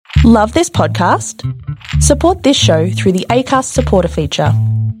Love this podcast? Support this show through the Acast supporter feature.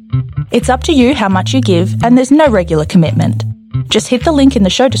 It's up to you how much you give, and there's no regular commitment. Just hit the link in the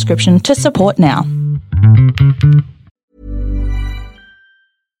show description to support now.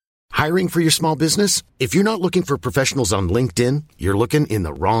 Hiring for your small business? If you're not looking for professionals on LinkedIn, you're looking in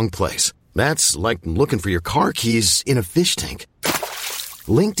the wrong place. That's like looking for your car keys in a fish tank.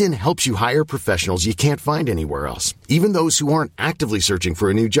 LinkedIn helps you hire professionals you can't find anywhere else, even those who aren't actively searching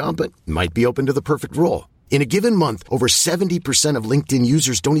for a new job but might be open to the perfect role. In a given month, over 70% of LinkedIn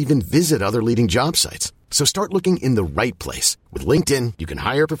users don't even visit other leading job sites. So start looking in the right place. With LinkedIn, you can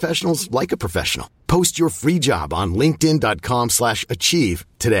hire professionals like a professional. Post your free job on linkedin.com/achieve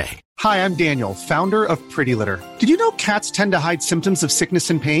today. Hi, I'm Daniel, founder of Pretty Litter. Did you know cats tend to hide symptoms of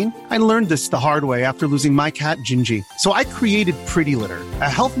sickness and pain? I learned this the hard way after losing my cat, Gingy. So I created Pretty Litter, a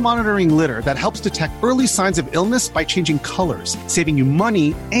health monitoring litter that helps detect early signs of illness by changing colors, saving you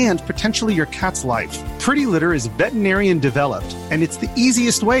money and potentially your cat's life. Pretty Litter is veterinarian developed, and it's the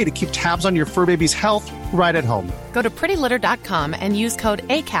easiest way to keep tabs on your fur baby's health right at home. Go to prettylitter.com and use code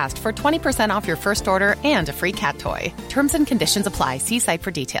ACAST for 20% off your first order and a free cat toy. Terms and conditions apply. See site for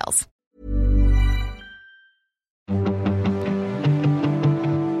details.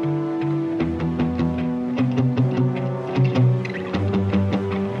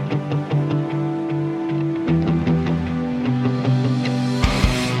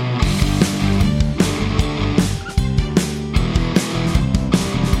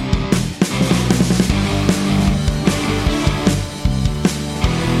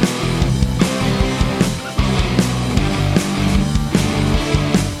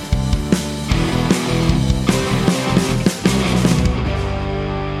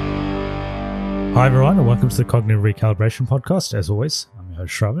 Hi everyone, and welcome to the Cognitive Recalibration Podcast. As always, I'm your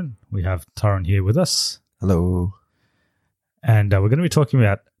host Shravan. We have Taran here with us. Hello. And we're going to be talking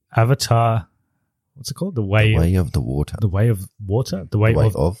about Avatar. What's it called? The Way of the Water. The Way of Water? The Way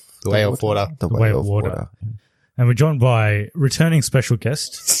of Water. The Way of Water. And we're joined by returning special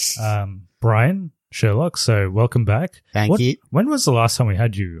guest, Brian Sherlock. So welcome back. Thank you. When was the last time we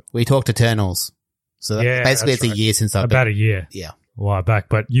had you? We talked Eternals. So basically it's a year since I've About a year. Yeah. A while back,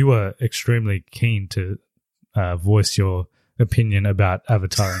 but you were extremely keen to voice your opinion about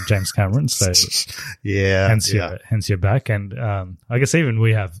Avatar and James Cameron, so hence you're back. And I guess even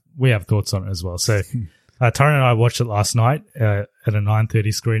we have thoughts on it as well. So Taran and I watched it last night at a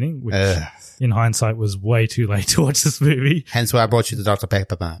 9:30 screening, which in hindsight was way too late to watch this movie. Hence why I brought you the Dr.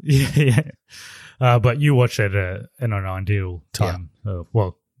 Pepper bar. Yeah. But you watched it at an ideal time. Yeah.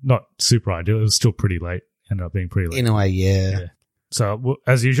 Well, not super ideal. It was still pretty late. Ended up being pretty late. In a way, yeah. So,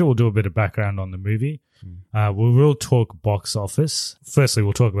 as usual, we'll do a bit of background on the movie. We will talk box office. Firstly,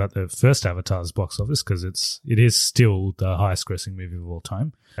 we'll talk about the first Avatar's box office because it is still the highest grossing movie of all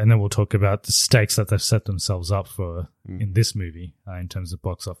time. And then we'll talk about the stakes that they've set themselves up for in this movie in terms of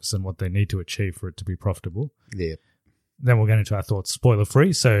box office and what they need to achieve for it to be profitable. Yeah. Then we'll get into our thoughts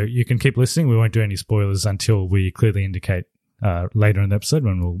spoiler-free. So you can keep listening. We won't do any spoilers until we clearly indicate later in the episode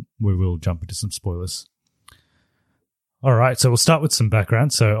when we will jump into some spoilers. All right, so we'll start with some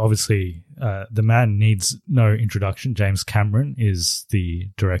background. So obviously, the man needs no introduction. James Cameron is the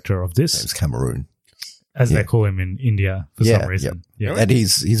director of this. James Cameroon. As they call him in India for some reason. Yeah. And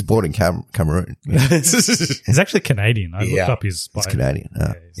he's born in Cameroon. Yeah. He's actually Canadian. I looked up his bio. He's Canadian.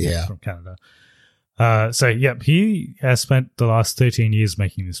 He's from Canada. He has spent the last 13 years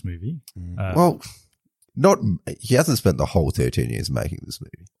making this movie. He hasn't spent the whole 13 years making this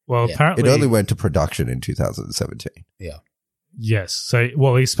movie. Well, apparently... It only went to production in 2017. Yeah. Yes. So,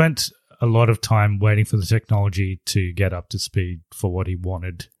 he spent a lot of time waiting for the technology to get up to speed for what he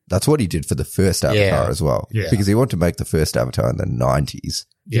wanted. That's what he did for the first Avatar as well. Yeah. Because he wanted to make the first Avatar in the 90s.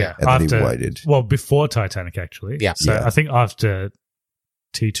 Yeah. And then he waited. Well, before Titanic, actually. Yeah. So, I think after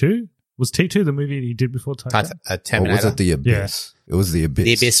T2... Was T2 the movie he did before Titanic? Terminator. Or was it The Abyss? Yeah. It was The Abyss.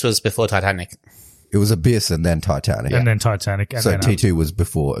 The Abyss was before Titanic. It was Abyss and then Titanic. And then Titanic. And so then T2 was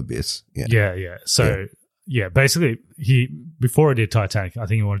before Abyss. Yeah. So, basically, before he did Titanic, I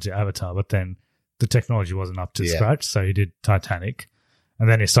think he wanted to do Avatar, but then the technology wasn't up to scratch, so he did Titanic. And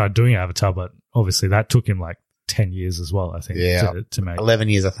then he started doing Avatar, but obviously that took him like 10 years as well, I think, to make. 11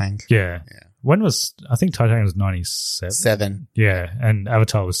 years, I think. Yeah. When was, I think Titanic was 97? 7. Yeah, and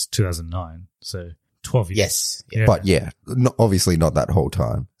Avatar was 2009, so 12 years. Yes. Yeah. But obviously not that whole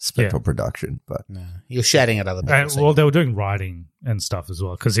time spent on production. But no, you're shouting at other people. And, they were doing writing and stuff as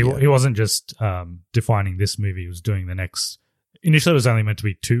well, because he wasn't just defining this movie, he was doing the next. Initially it was only meant to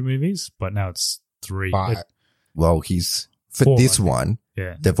be 2 movies, but now it's 3. He's, for this one,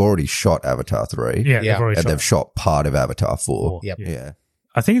 they've already shot Avatar 3. Yeah. They've shot part of Avatar 4. Yep. Yeah.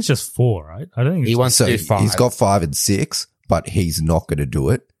 I think it's just 4, right? I don't think he wants to do 5. He's got 5 and 6, but he's not going to do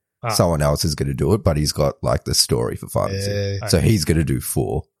it. Someone else is going to do it, but he's got like the story for 5 and 6. So he's going to do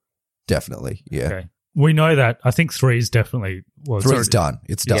 4. Definitely. Yeah. Okay. We know that. I think 3 is definitely... Well, 3's done.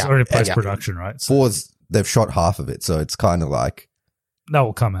 It's done. It's already post-production, right? So 4's, they've shot half of it, so it's kind of like... That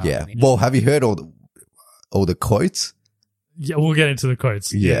will come out. Yeah. Well, have you heard all the quotes? Yeah, we'll get into the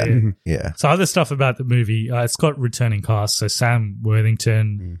quotes. Yeah. So other stuff about the movie, it's got returning cast. So Sam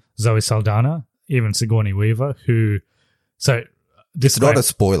Worthington, Zoe Saldana, even Sigourney Weaver, who... So... It's not a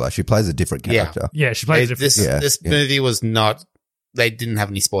spoiler. She plays a different character. Yeah, she plays a different... This movie was not... They didn't have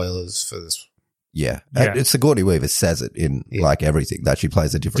any spoilers for this. Yeah. And Sigourney Weaver says it in like everything, that she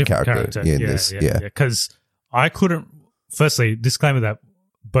plays a different character in this. Yeah. Because I couldn't... Firstly, disclaimer that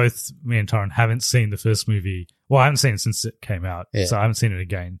both me and Taran haven't seen the first movie. Well, I haven't seen it since it came out, so I haven't seen it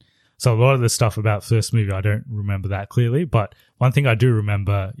again. So a lot of the stuff about first movie, I don't remember that clearly. But one thing I do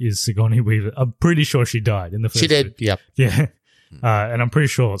remember is Sigourney Weaver. I'm pretty sure she died in the first movie. Yep. Yeah. And I'm pretty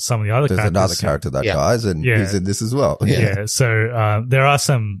sure some of the other characters... There's another character that dies, and he's in this as well. Yeah. So there are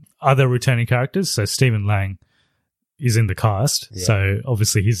some other returning characters. So Stephen Lang is in the cast. Yeah. So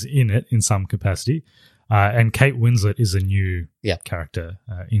obviously he's in it in some capacity. And Kate Winslet is a new character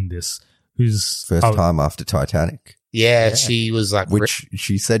in this. Who's first time after Titanic. Yeah, she was like... Which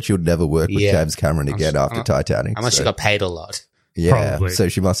she said she would never work with James Cameron again after Titanic. Unless she got paid a lot. Yeah, probably. So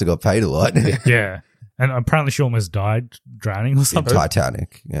she must have got paid a lot. Yeah. And apparently she almost died drowning or something. In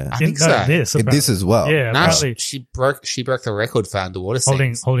Titanic, yeah. I think so. This as well. Yeah, apparently. She broke the record for underwater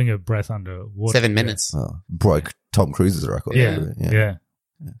scenes. Holding her breath underwater. 7 minutes. Oh, broke Tom Cruise's record. Yeah.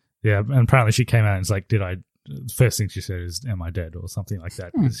 And apparently she came out and was like, first thing she said is, am I dead? Or something like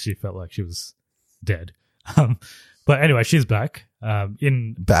that. Because she felt like she was dead. But anyway, she's back. Back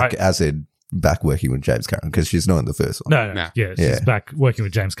working with James Cameron, because she's not in the first one. No. Yeah, she's back working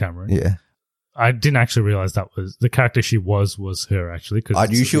with James Cameron. Yeah. I didn't actually realize that was the character she was her actually. Cause I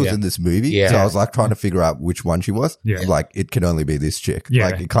knew she was in this movie, so I was like trying to figure out which one she was. Yeah. Like, it can only be this chick. Yeah.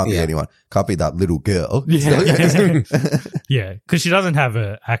 Like, it can't be anyone. Can't be that little girl. Yeah. Because she doesn't have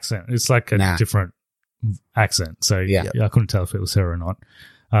an accent. It's like a different accent. So I couldn't tell if it was her or not.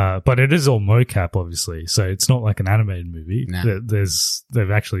 But it is all mocap, obviously. So it's not like an animated movie. No.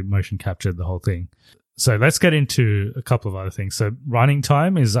 They've actually motion captured the whole thing. So let's get into a couple of other things. So running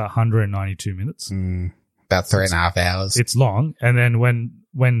time is 192 minutes. About 3.5 hours. It's long. And then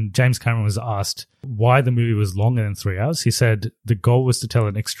when James Cameron was asked why the movie was longer than 3 hours, he said the goal was to tell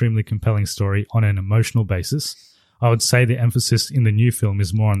an extremely compelling story on an emotional basis. I would say the emphasis in the new film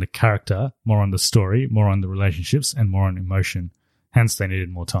is more on the character, more on the story, more on the relationships, and more on emotion. Hence, they needed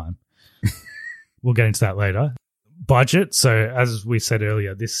more time. We'll get into that later. Budget. So as we said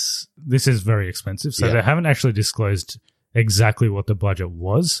earlier, this is very expensive. So they haven't actually disclosed exactly what the budget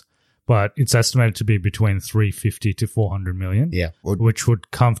was, but it's estimated to be between 350 to 400 million. Yeah. Which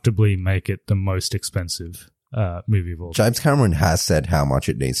would comfortably make it the most expensive movie of all. James Cameron has said how much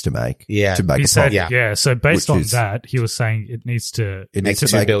it needs to make. Yeah. To make he a said, profit. So based on that, he was saying it needs to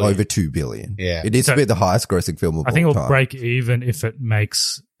make over 2 billion. Yeah. It needs to be the highest grossing film of all time. I think it'll break even if it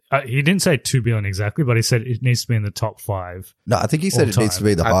makes... he didn't say 2 billion exactly, but he said it needs to be in the top 5. No, I think he said it needs to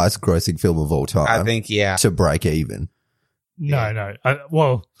be the highest grossing film of all time. I think, to break even. No.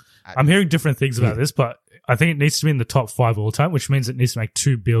 I'm hearing different things about this, but I think it needs to be in the top 5 all time, which means it needs to make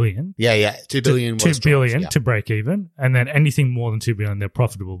 2 billion. Yeah. 2 billion. 2 billion to break even. And then anything more than 2 billion, they're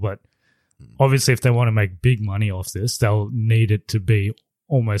profitable. But obviously, if they want to make big money off this, they'll need it to be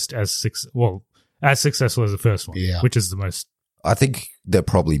almost as successful as the first one, which is the most. I think they're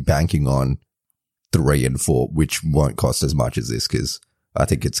probably banking on 3 and 4, which won't cost as much as this, because I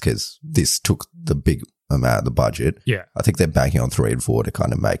think it's because this took the big amount of the budget. Yeah. I think they're banking on 3 and 4 to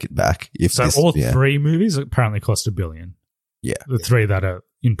kind of make it back. All 3 movies apparently cost $1 billion. Yeah. The 3 that are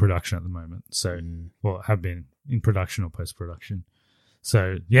in production at the moment. So, have been in production or post-production.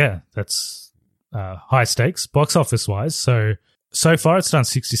 So, that's high stakes, box office wise. So far it's done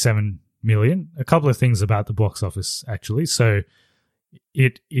 67 million. A couple of things about the box office, actually. So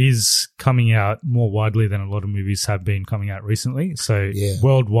it is coming out more widely than a lot of movies have been coming out recently. So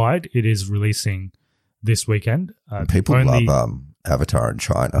worldwide, it is releasing this weekend. People love Avatar in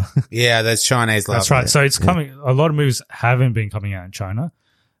China. Yeah, that's Chinese love. That's right. So it's coming. A lot of movies haven't been coming out in China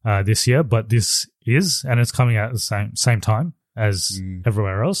this year, but this is, and it's coming out at the same time as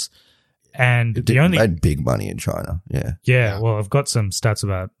everywhere else. And it made big money in China. Yeah. Well, I've got some stats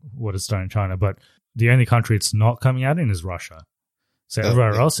about what it's done in China, but the only country it's not coming out in is Russia. So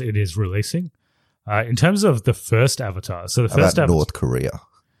everywhere else it is releasing. In terms of the first Avatar, so the first North Korea.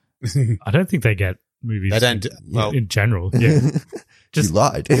 I don't think they get movies. They don't. In general, yeah. You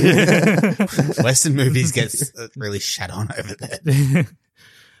lied. Western movies get really shat on over there.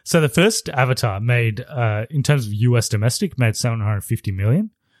 So the first Avatar made, in terms of US domestic, made $750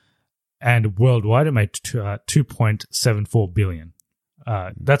 million, and worldwide it made $2.74 billion.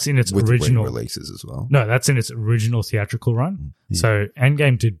 That's in its with original releases as well. No, that's in its original theatrical run. Yeah. So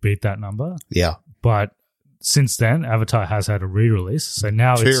Endgame did beat that number. Yeah. But since then, Avatar has had a re-release. So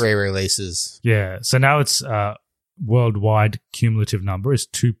now Two re-releases. Yeah. So now its worldwide cumulative number is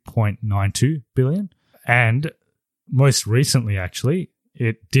 2.92 billion. And most recently, actually,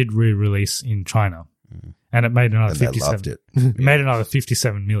 it did re-release in China. And it made another 57. It made another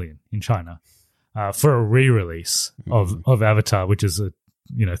 57 million in China for a re-release of Avatar, which is a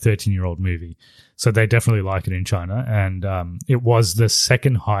 13-year-old movie. So they definitely like it in China, and it was the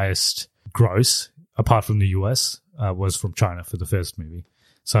second highest gross, apart from the US, was from China for the first movie.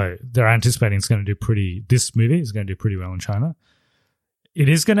 So they're anticipating it's going to do this movie is going to do pretty well in China. It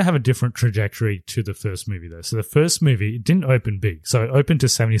is going to have a different trajectory to the first movie, though. So the first movie, it didn't open big. So it opened to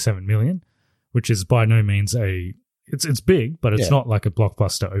 77 million, which is by no means it's big, but it's not like a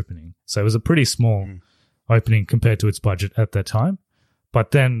blockbuster opening. So it was a pretty small opening compared to its budget at that time.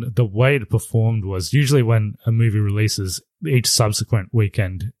 But then the way it performed was usually when a movie releases, each subsequent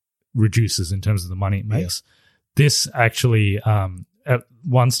weekend reduces in terms of the money it makes. Yeah. This actually, at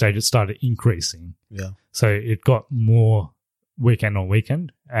one stage, it started increasing. Yeah. So it got more weekend on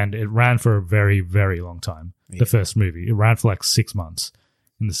weekend, and it ran for a very, very long time. Yeah. The first movie, it ran for like 6 months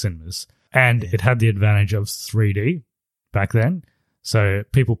in the cinemas, and it had the advantage of 3D back then. So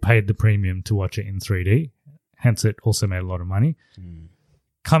people paid the premium to watch it in 3D. Hence, it also made a lot of money.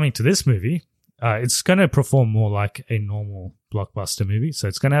 Coming to this movie, it's going to perform more like a normal blockbuster movie. So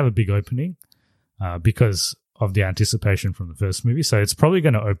it's going to have a big opening because of the anticipation from the first movie. So it's probably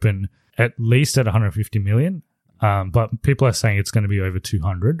going to open at least at 150 million. But people are saying it's going to be over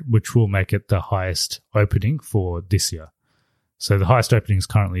 200, which will make it the highest opening for this year. So the highest opening is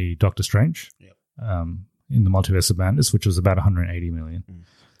currently Doctor Strange in the Multiverse of Madness, which was about 180 million.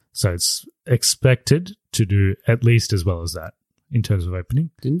 So it's expected to do at least as well as that in terms of opening.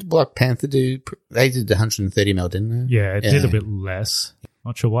 Didn't Black Panther they did 130 mil, didn't they? Yeah, it did a bit less.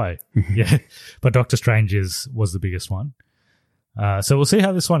 Not sure why. Yeah, but Doctor Strange was the biggest one. So we'll see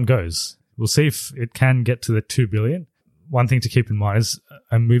how this one goes. We'll see if it can get to the 2 billion. One thing to keep in mind is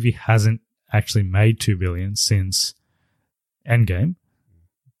a movie hasn't actually made 2 billion since Endgame.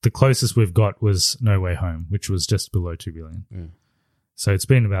 The closest we've got was No Way Home, which was just below 2 billion. So it's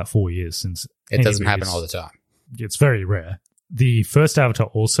been about 4 years since. It doesn't happen all the time. It's very rare. The first Avatar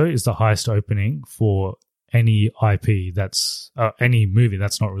also is the highest opening for any IP any movie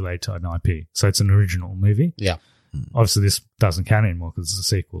that's not related to an IP. So it's an original movie. Yeah. Obviously, this doesn't count anymore because it's a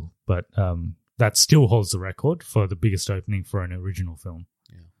sequel, but that still holds the record for the biggest opening for an original film.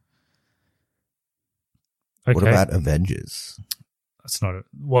 Yeah. Okay. What about Avengers? That's not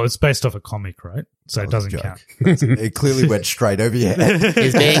it's based off a comic, right? So it doesn't count. It clearly went straight over your head.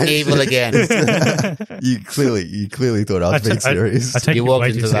 He's being evil again. You clearly thought I was being serious. I take you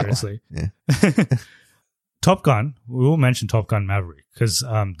way too seriously. Yeah. Top Gun, we will mention Top Gun Maverick because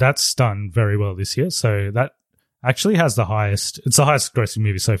that's done very well this year. So that actually has it's the highest grossing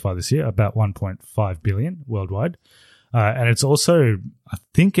movie so far this year, about 1.5 billion worldwide. And it's also, I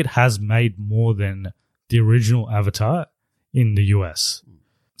think it has made more than the original Avatar in the US.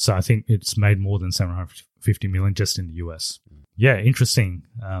 So I think it's made more than 750 million just in the US. Yeah, interesting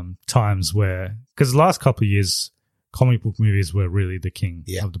times where, because the last couple of years, comic book movies were really the king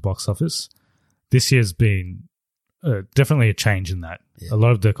of the box office. This year's been definitely a change in that. Yeah. A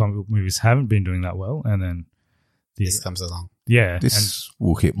lot of the comic book movies haven't been doing that well, and then this comes along. Yeah. This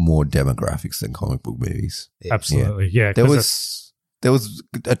will hit more demographics than comic book movies. Yeah. Absolutely, yeah. There was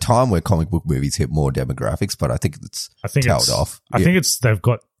a time where comic book movies hit more demographics, but I think it's tailed off. I think they've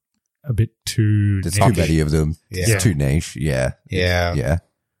got a bit too niche. There's too many of them. Yeah. It's too niche. Yeah.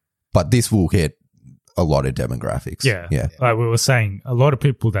 But this will hit a lot of demographics. Yeah. Like we were saying, a lot of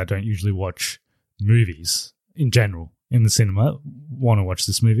people that don't usually watch movies in general in the cinema want to watch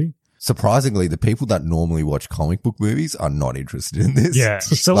this movie. Surprisingly, the people that normally watch comic book movies are not interested in this. Yeah.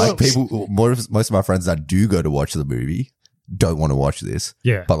 So like most of my friends that do go to watch the movie don't want to watch this.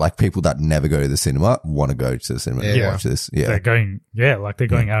 Yeah. But like people that never go to the cinema want to go to the cinema to watch this. Yeah. They're going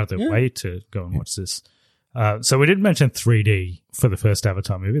out of their way to go and watch this. So we did mention 3D for the first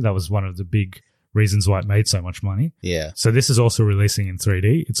Avatar movie. That was one of the big reasons why it made so much money. Yeah. So this is also releasing in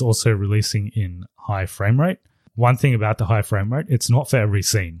 3D. It's also releasing in high frame rate. One thing about the high frame rate, it's not for every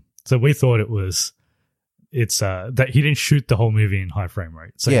scene. So we thought it was it's that he didn't shoot the whole movie in high frame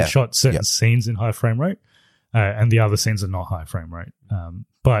rate. So he shot certain scenes in high frame rate, and the other scenes are not high frame rate.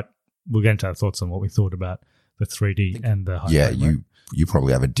 But we'll get into our thoughts on what we thought about the 3D and the high frame rate. You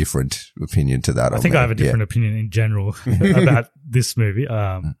probably have a different opinion to that. I think I have a different opinion in general about this movie.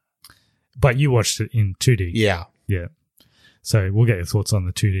 But you watched it in 2D. Yeah. Yeah. So we'll get your thoughts on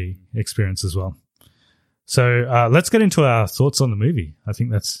the 2D experience as well. So let's get into our thoughts on the movie. I think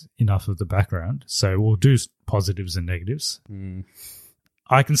that's enough of the background. So we'll do positives and negatives.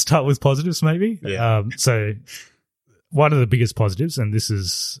 I can start with positives maybe. Yeah. So one of the biggest positives, and this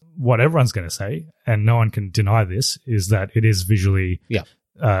is what everyone's going to say, and no one can deny this, is that it is visually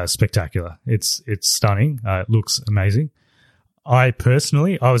spectacular. It's stunning. It looks amazing. I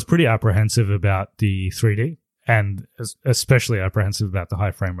was pretty apprehensive about the 3D, and especially apprehensive about the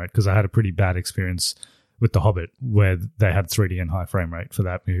high frame rate, because I had a pretty bad experience with The Hobbit where they had 3D and high frame rate for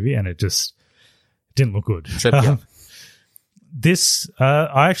that movie, and it just didn't look good. This,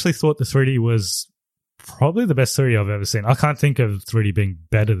 I actually thought the 3D was probably the best 3D I've ever seen. I can't think of 3D being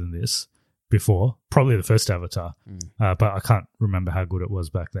better than this before. Probably the first Avatar, but I can't remember how good it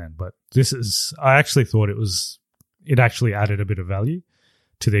was back then. But I actually thought it actually added a bit of value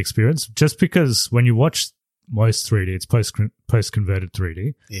to the experience, just because when you watch most 3D, it's post-converted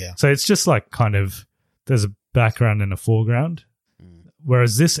 3D. Yeah. So it's just like kind of, there's a background and a foreground.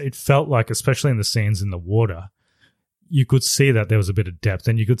 Whereas this, it felt like, especially in the scenes in the water, you could see that there was a bit of depth,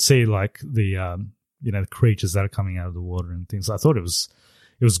 and you could see like the, the creatures that are coming out of the water and things. I thought it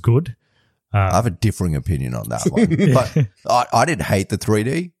was good. I have a differing opinion on that one, but I didn't hate the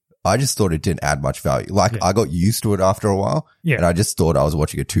 3D. I just thought it didn't add much value. I got used to it after a while, and I just thought I was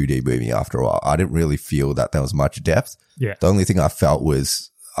watching a 2D movie after a while. I didn't really feel that there was much depth. Yeah. The only thing I felt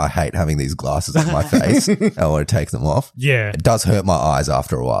was I hate having these glasses on my face. I want to take them off. Yeah. It does hurt my eyes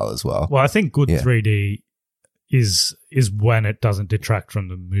after a while as well. Well, I think good 3D is when it doesn't detract from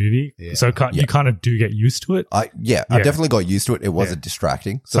the movie. Yeah. So you kind of do get used to it. I definitely got used to it. It wasn't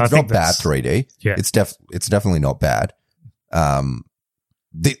distracting. So it's not bad 3D. Yeah. It's definitely not bad.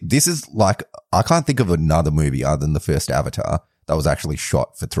 This is like, I can't think of another movie other than the first Avatar that was actually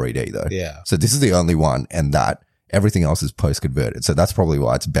shot for 3D though. Yeah. So this is the only one, and everything else is post-converted. So that's probably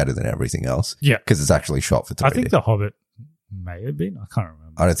why it's better than everything else. Yeah. Because it's actually shot for 3D. I think The Hobbit may have been. I can't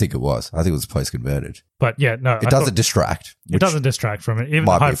remember. I don't think it was. I think it was post-converted. But yeah, no. It doesn't distract. It doesn't distract from it. Even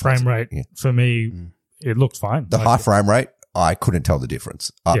the high frame rate, for me, it looked fine. The high frame rate, I couldn't tell the difference.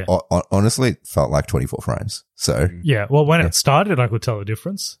 Honestly, it felt like 24 frames. So yeah, well, when it started, I could tell the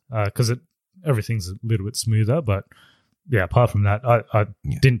difference because everything's a little bit smoother. But yeah, apart from that, I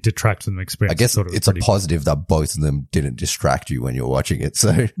didn't detract from the experience. I guess it's a positive that both of them didn't distract you when you're watching it.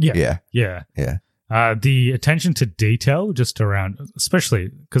 So yeah. The attention to detail just around, especially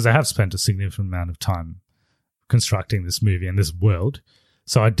because they have spent a significant amount of time constructing this movie and this world.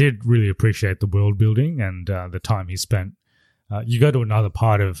 So I did really appreciate the world building and the time he spent. You go to another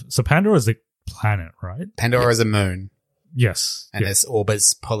part of, so Pandora is a planet, right? Pandora is a moon. Yes. And its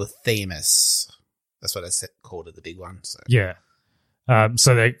orbit's Polyphemus. That's what I called it, the big one. So. Yeah.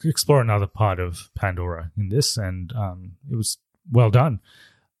 So they explore another part of Pandora in this, and it was well done.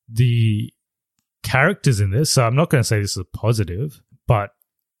 The characters in this, so I'm not going to say this is a positive, but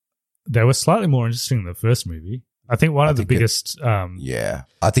they were slightly more interesting than the first movie. I think one of the biggest... I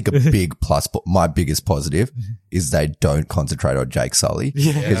think a big plus, my biggest positive is they don't concentrate on Jake Sully.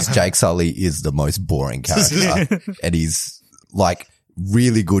 Because Jake Sully is the most boring character. And he's like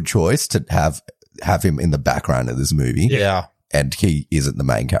really good choice to have him in the background of this movie. Yeah. And he isn't the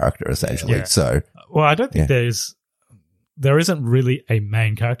main character essentially. Yeah. So... Well, I don't think there isn't really a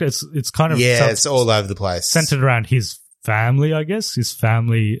main character. It's kind of... Yeah, it's all over the place. Centered around his family, I guess. His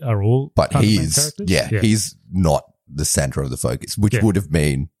family are all but he's he's not the center of the focus, which would have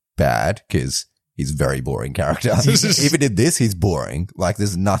been bad because he's a very boring character. Even in this, he's boring. Like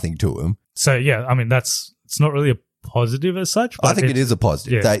there's nothing to him. So yeah, I mean it's not really a positive as such. But I think it is a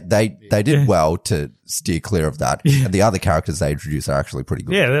positive. Yeah. They did well to steer clear of that. Yeah. And the other characters they introduced are actually pretty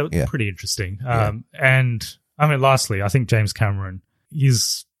good. Yeah, they're pretty interesting. And I mean, lastly, I think James Cameron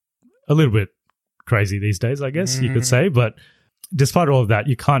is a little bit crazy these days, I guess you could say. But despite all of that,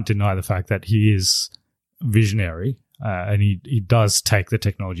 you can't deny the fact that he is visionary and he does take the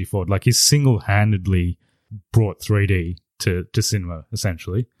technology forward. Like he's single-handedly brought 3D to cinema,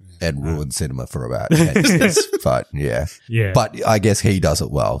 essentially. And ruined cinema for about 10 years. But yeah. But I guess he does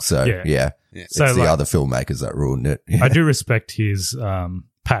it well. So yeah. It's so, the other filmmakers that ruined it. Yeah. I do respect his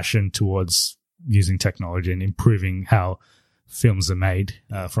passion towards using technology and improving how films are made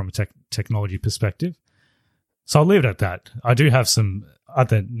from a technology perspective. So I'll leave it at that. I do have some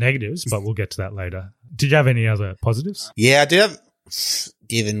other negatives, but we'll get to that later. Did you have any other positives? Yeah, I do have,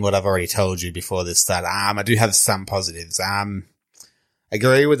 given what I've already told you before this start, I do have some positives. I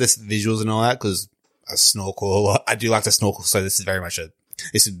agree with the visuals and all that because I snorkel. I do like to snorkel, so this is very much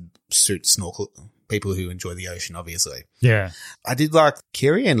this suits snorkel people who enjoy the ocean, obviously. Yeah. I did like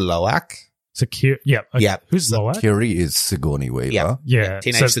Kiri and Loak. So, yeah. Okay. Yeah. Who's Loak? Kiri is Sigourney Weaver. Yeah.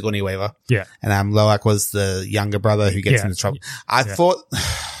 Teenage Sigourney Weaver. Yeah. And Loak was the younger brother who gets into trouble. I thought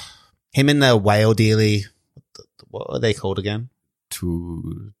him and the whale dealie, what are they called again?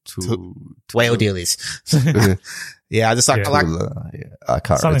 Whale dealies. Yeah, I just like, I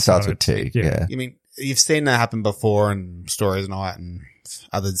can't remember. It starts with T. Yeah. I mean, you've seen that happen before in stories and all that and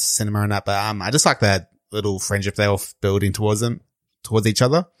other cinema and that, but I just like that little friendship they were building towards each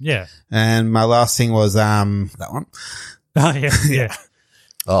other. Yeah. And my last thing was that one. Oh, yeah. Yeah.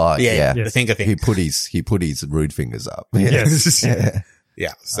 Oh, yeah. The finger thing. He put his rude fingers up. Yes.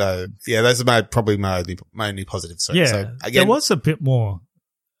 Yeah. So, those are probably my only positives. Yeah. So, again, there was a bit more.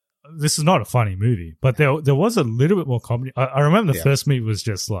 This is not a funny movie, but there was a little bit more comedy. I remember the first movie was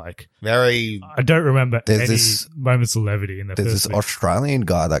just like very. I don't remember any moments of levity in the first movie. There's this Australian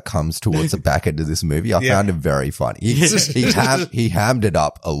guy that comes towards the back end of this movie. I found him very funny. He hammed it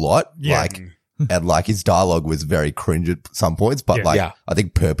up a lot, and his dialogue was very cringe at some points, but I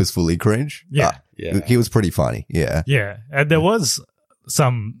think purposefully cringe. He was pretty funny. Yeah, yeah, and there was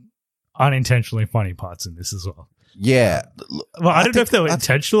some unintentionally funny parts in this as well. Yeah. Well, I don't know if they were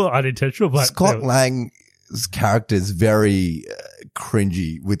intentional or unintentional, but Scott Lang's character is very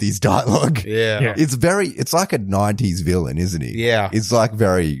cringy with his dialogue. Yeah. It's like a 90s villain, isn't he? Yeah. It's like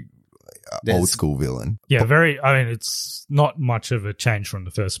very old school villain. Yeah, it's not much of a change from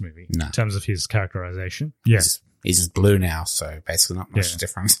the first movie in terms of his characterization. Yeah. He's just blue now, so basically not much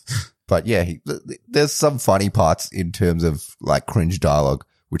difference. But yeah, there's some funny parts in terms of like cringe dialogue,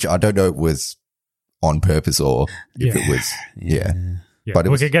 which I don't know if it was on purpose or if it was, Yeah, but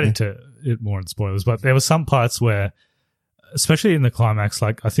we could get into it more in spoilers, but there were some parts where, especially in the climax,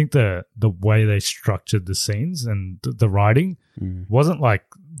 like I think the way they structured the scenes and the writing wasn't like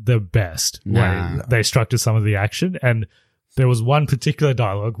the best way they structured some of the action. And there was one particular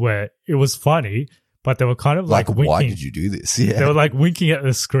dialogue where it was funny, but they were kind of like winking. Why did you do this? Yeah. They were like winking at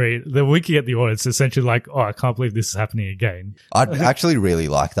the screen. They're winking at the audience, essentially like, oh, I can't believe this is happening again. I actually really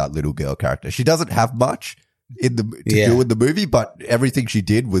like that little girl character. She doesn't have much to do in the movie, but everything she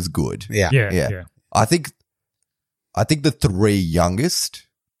did was good. Yeah. I think the three youngest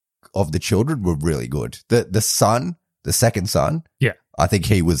of the children were really good. The second son. Yeah. I think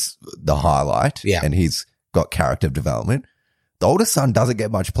he was the highlight. Yeah. And he's got character development. The oldest son doesn't get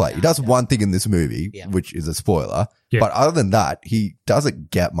much play. He does one thing in this movie, which is a spoiler. Yeah. But other than that, he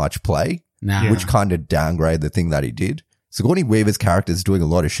doesn't get much play, which kind of downgrade the thing that he did. Sigourney Weaver's character is doing a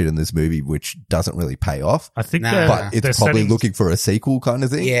lot of shit in this movie, which doesn't really pay off. I think but it's probably looking for a sequel kind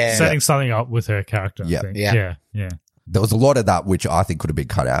of thing. Yeah. Setting something up with her character. Yeah. Yeah. There was a lot of that, which I think could have been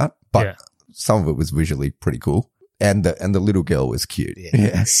cut out, but some of it was visually pretty cool. And the little girl was cute.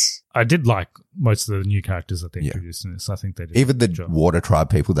 Yes. I did like most of the new characters that they introduced in this. I think they did. Even the water tribe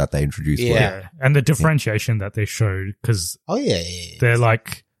people that they introduced. Yeah. And the differentiation that they showed, because they're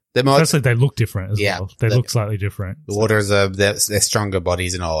like, firstly, they look different as well. They look slightly different. The waters they're stronger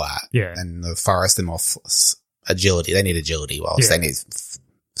bodies and all that. Yeah. And the forest, they're more agility. They need agility whilst they need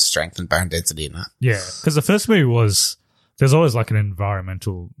strength and bone density and that. Yeah. Because the first movie there's always like an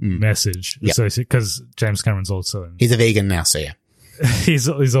environmental message associated, because James Cameron's also he's a vegan now, so yeah. He's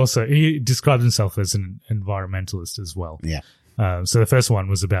also, he describes himself as an environmentalist as well. Yeah. So the first one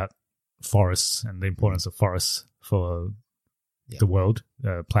was about forests and the importance of forests for the world,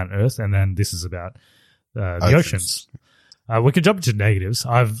 planet Earth. And then this is about the oceans. We can jump into negatives.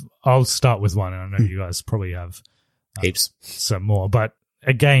 I'll start with one, and I know you guys probably have heaps some more, but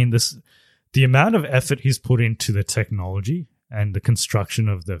again, the amount of effort he's put into the technology and the construction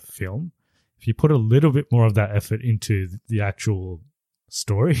of the film, if you put a little bit more of that effort into the actual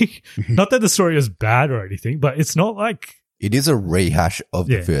story, not that the story is bad or anything, but it's not like... It is a rehash of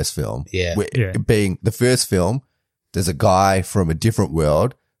the first film. Yeah. Being the first film, there's a guy from a different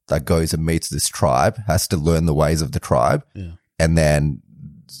world that goes and meets this tribe, has to learn the ways of the tribe, and then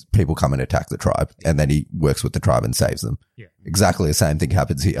people come and attack the tribe, and then he works with the tribe and saves them. Yeah. Exactly the same thing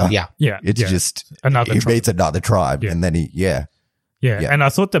happens here. Yeah. It's just he meets another tribe, and then Yeah, and I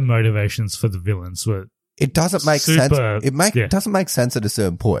thought the motivations for the villains were... It doesn't make sense. It doesn't make sense at a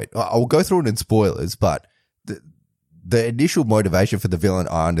certain point. I'll go through it in spoilers, but the initial motivation for the villain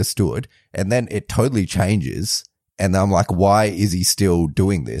I understood, and then it totally changes, and I'm like, why is he still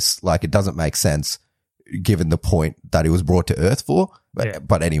doing this? Like, it doesn't make sense. given the point that it was brought to Earth for.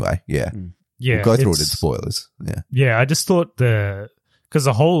 But anyway, yeah, we'll go through it in spoilers. Yeah. I just thought because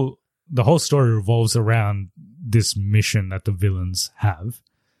the whole story revolves around this mission that the villains have.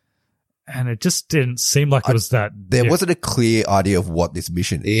 And it just didn't seem like it was that. There wasn't a clear idea of what this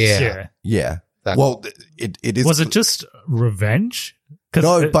mission is. Yeah. Well, it is. Was it just revenge?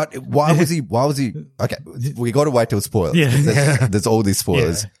 No, but why was he? Okay, we got to wait till spoilers. Yeah. There's all these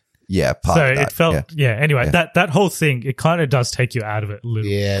spoilers. Yeah, part so of that. It felt. Anyway, that whole thing, it kind of does take you out of it a little.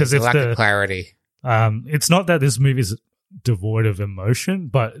 Yeah, because it's lack of clarity. It's not that this movie is devoid of emotion,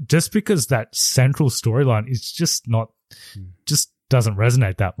 but just because that central storyline is just doesn't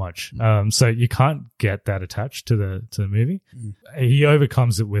resonate that much. So you can't get that attached to the movie. He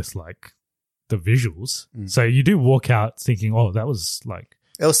overcomes it with like the visuals. So you do walk out thinking, oh, it was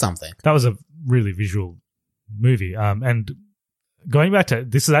something. That was a really visual movie. And going back to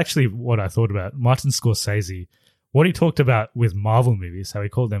this is actually what I thought about Martin Scorsese, what he talked about with Marvel movies, how he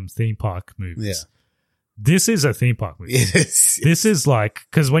called them theme park movies. Yeah. This is a theme park movie. Yes. This is like,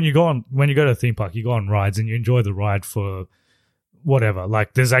 because when you go to a theme park, you go on rides and you enjoy the ride for whatever.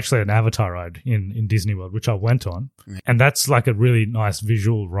 Like there's actually an Avatar ride in Disney World, which I went on, and that's like a really nice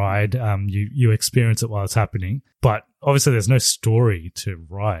visual ride. You experience it while it's happening, but obviously there's no story to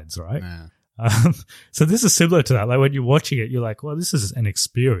rides, right? Yeah. So this is similar to that. Like when you're watching it, you're like, well, this is an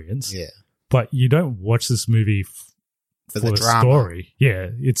experience. Yeah. But you don't watch this movie for the story. Yeah.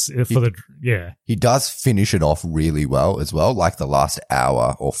 It's He does finish it off really well as well. Like the last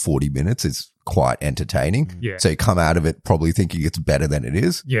hour or 40 minutes is quite entertaining. Yeah. So you come out of it probably thinking it's better than it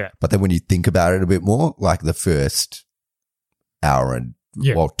is. Yeah. But then when you think about it a bit more, like the first hour and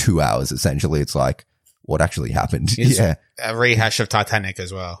 2 hours essentially, it's like, what actually happened? It's a rehash of Titanic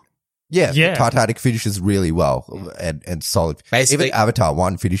as well. Yeah. Titanic finishes really well and solid. Basically, even Avatar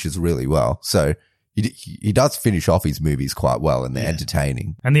 1 finishes really well. So he does finish off his movies quite well and they're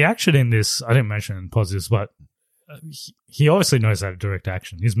entertaining. And the action in this, I didn't mention in positives, but he obviously knows how to direct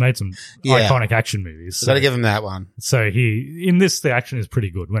action. He's made some iconic action movies. So, got to give him that one. So in this, the action is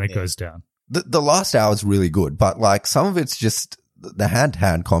pretty good when it goes down. The last hour is really good, but like some of it's just the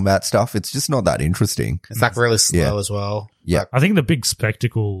hand-to-hand combat stuff. It's just not that interesting. It's like really slow as well. Yeah. I think the big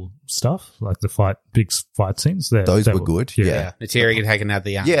spectacle stuff, like the big fight scenes, those were good. Yeah. Neytiri get taken out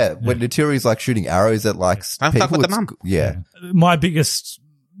the young. Yeah. When Neytiri's like shooting arrows at like I'm people. With the mum. Yeah. My biggest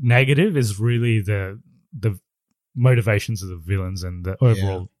negative is really the motivations of the villains, and the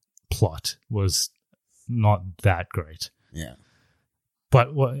overall plot was not that great. Yeah. But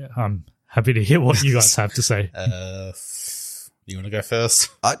I'm happy to hear what you guys have to say. You want to go first?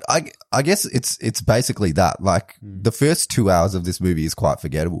 I guess it's basically that. Like the first 2 hours of this movie is quite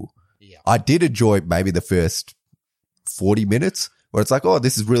forgettable. Yeah. I did enjoy maybe the first 40 minutes where it's like, oh,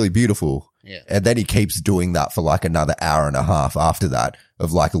 this is really beautiful. Yeah. And then he keeps doing that for like another hour and a half after that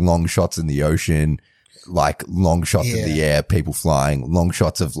of like long shots in the ocean, like long shots in the air, people flying, long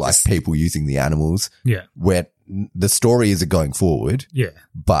shots of like people using the animals. Yeah. Where the story isn't going forward. Yeah.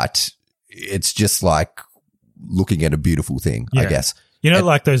 But it's just like looking at a beautiful thing, I guess.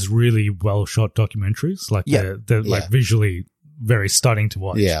 Like those really well shot documentaries, like they're like visually very stunning to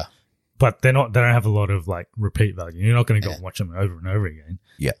watch. Yeah. But they don't have a lot of like repeat value. You're not going to go and watch them over and over again.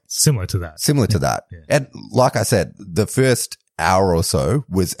 Yeah. Similar to that. Yeah. And like I said, the first hour or so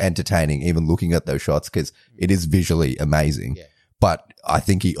was entertaining, even looking at those shots, because it is visually amazing. Yeah. But I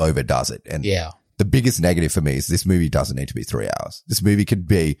think he overdoes it. And the biggest negative for me is this movie doesn't need to be 3 hours. This movie could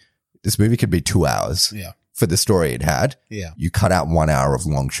be 2 hours. Yeah. For the story it had. Yeah. You cut out 1 hour of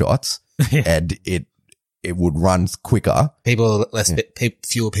long shots and it would run quicker.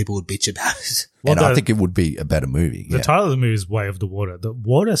 Fewer people would bitch about it. Well, and I think it would be a better movie. The title of the movie is Way of the Water. The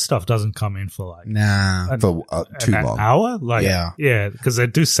water stuff doesn't come in for like for too long. An hour? Like, because they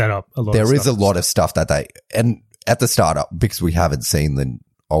do set up a lot There of is stuff. a lot of stuff that and at the start, because we haven't seen the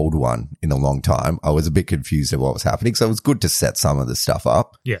old one in a long time, I was a bit confused of what was happening. So it was good to set some of the stuff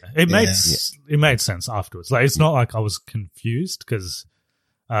up. Yeah. It made sense afterwards. Like, it's not like I was confused because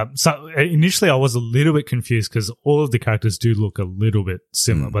so initially I was a little bit confused because all of the characters do look a little bit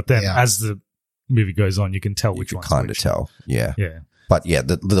similar, but then as the movie goes on, you can tell which one's kind of tell. Yeah. Yeah. But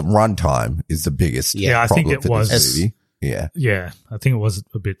the runtime is the biggest I think it was this movie. Yeah. Yeah. I think it was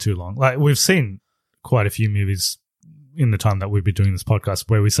a bit too long. Like, we've seen quite a few movies in the time that we've been doing this podcast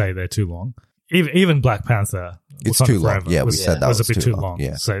where we say they're too long. Even Black Panther, it's too long. Yeah, we said that was a bit too long.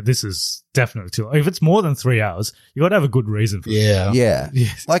 Yeah. So this is definitely too long. If it's more than 3 hours, you got to have a good reason for it. Yeah.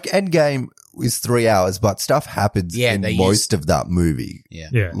 Like Endgame is 3 hours, but stuff happens in most of that movie.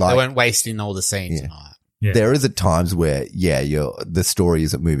 Yeah. Like, they weren't wasting all the scenes. Yeah. There is at times where the story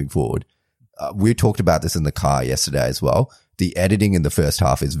isn't moving forward. we talked about this in the car yesterday as well. The editing in the first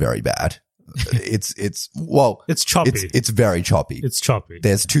half is very bad. It's choppy. It's very choppy. It's choppy.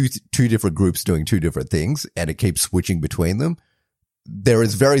 There's two different groups doing two different things, and it keeps switching between them. There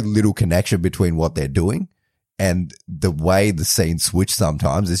is very little connection between what they're doing, and the way the scenes switch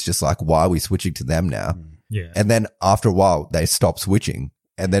sometimes is just like, why are we switching to them now? Yeah. And then after a while, they stop switching,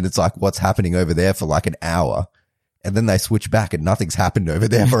 and then it's like, what's happening over there for like an hour? And then they switch back, and nothing's happened over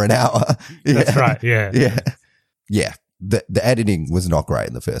there for an hour. That's right. Yeah. Yeah. Yeah. The editing was not great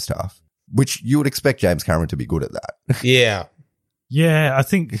in the first half, which you would expect James Cameron to be good at that. Yeah. Yeah, I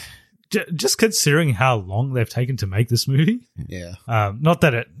think just considering how long they've taken to make this movie. Yeah. Not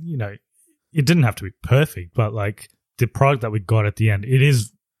that it didn't have to be perfect, but like the product that we got at the end, it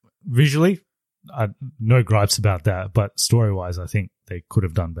is visually, no gripes about that, but story-wise, I think they could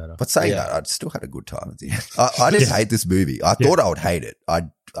have done better. But saying that, I still had a good time at the end. I didn't hate this movie. I thought I would hate it.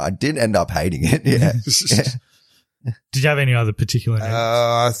 I did end up hating it. Yeah. Did you have any other particular names?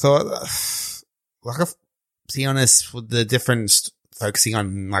 I thought, like, to be honest, with the difference focusing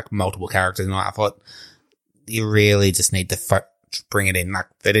on like multiple characters, and I thought you really just need to bring it in. Like,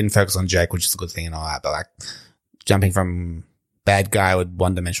 they didn't focus on Jake, which is a good thing and all that, but like jumping from bad guy with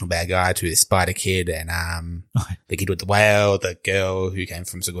one-dimensional bad guy to the Spider Kid and the kid with the whale, the girl who came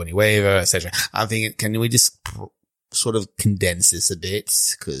from Sigourney Weaver, etc. I'm thinking, can we just sort of condense this a bit?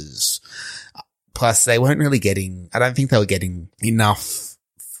 Because plus they weren't really I don't think they were getting enough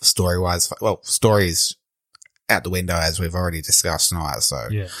story-wise. Well, stories out the window, as we've already discussed and all that. So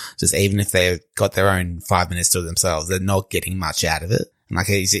just even if they got their own 5 minutes to themselves, they're not getting much out of it. And like,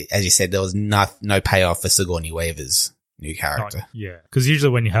 as you said, there was no payoff for Sigourney Weaver's new character. Because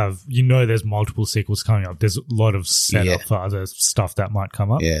usually when there's multiple sequels coming up, there's a lot of setup for other stuff that might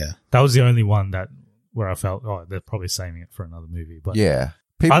come up. Yeah. That was the only one where I felt, they're probably saving it for another movie. But yeah.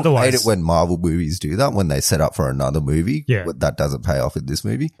 People hate it when Marvel movies do that, when they set up for another movie. Yeah. But that doesn't pay off in this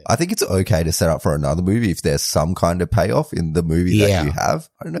movie. I think it's okay to set up for another movie if there's some kind of payoff in the movie that you have.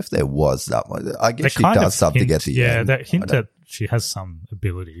 I don't know if there was that one. I guess she does something at the end. Yeah, that hint that she has some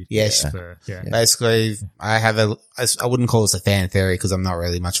ability. Yes. Basically, I wouldn't call this a fan theory because I'm not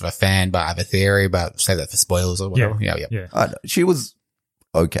really much of a fan, but I have a theory, but say that for spoilers or whatever. Yeah. I know. She was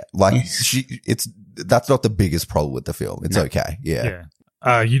okay. Like, that's not the biggest problem with the film. It's okay. Yeah.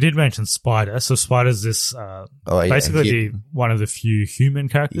 You did mention Spider. So Spider's this, basically one of the few human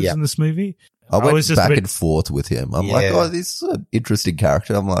characters in this movie. I went back and forth with him. I'm like, this is an interesting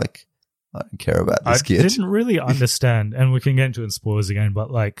character. I'm like, I don't care about this kid. I didn't really understand, and we can get into it in spoilers again,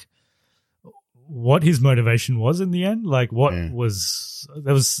 but like, what his motivation was in the end, like what it was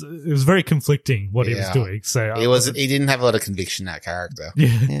very conflicting what he was doing. So he didn't have a lot of conviction, that character.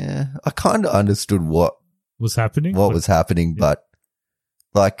 Yeah. I kind of understood what was happening, but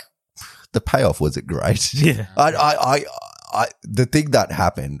like the payoff wasn't great. Yeah. The thing that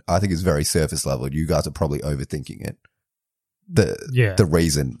happened, I think is very surface level. You guys are probably overthinking it. The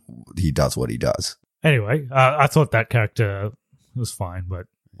reason he does what he does. Anyway, I thought that character was fine, but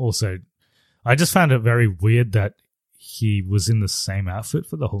also I just found it very weird that he was in the same outfit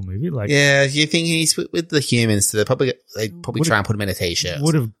for the whole movie. Like, yeah, you think he's with the humans, so they'd probably try and put him in a t-shirt.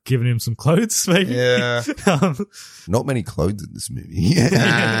 Would have given him some clothes, maybe. Yeah. Not many clothes in this movie.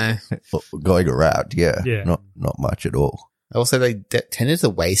 Going around, not much at all. Also, they tended to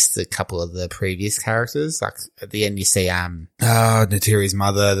waste a couple of the previous characters. Like, at the end, you see, Natiri's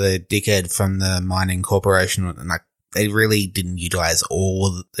mother, the dickhead from the mining corporation, and like, they really didn't utilize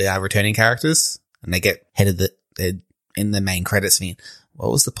all the returning characters, and they get headed in the main credits. I mean,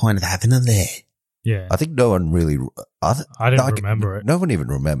 what was the point of having them there? Yeah. I think no one really, I didn't remember it. No one even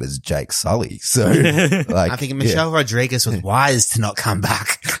remembers Jake Sully. So, like, I think Michelle Rodriguez was wise to not come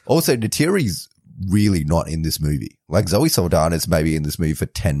back. Also, Natiri's really not in this movie. Like, Zoe Saldana's maybe in this movie for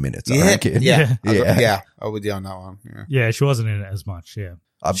 10 minutes, I reckon. Yeah. I would be on that one. Yeah, she wasn't in it as much, yeah.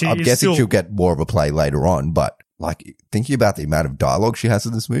 I'm guessing she'll get more of a play later on, but like, thinking about the amount of dialogue she has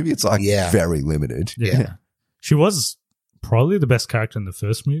in this movie, it's like very limited. Yeah. She was probably the best character in the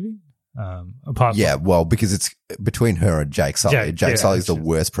first movie. Because it's between her and Jake Sully. Jake Sully's the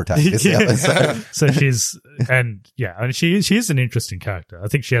worst protagonist ever. So she is an interesting character. I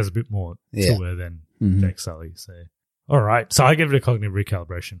think she has a bit more to her than Jake Sully. So, all right. So I give it a cognitive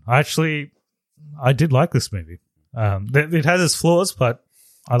recalibration. I did like this movie. It has its flaws, but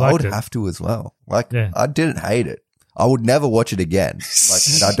I liked it. I would have to as well. Like, I didn't hate it. I would never watch it again. Like,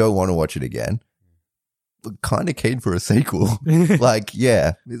 and I don't want to watch it again. Kind of keen for a sequel. Like,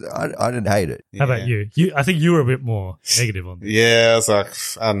 I didn't hate it. How about you? I think you were a bit more negative on this. Yeah, it's like,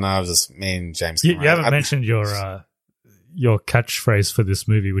 I don't know, just me and James. You haven't mentioned your your catchphrase for this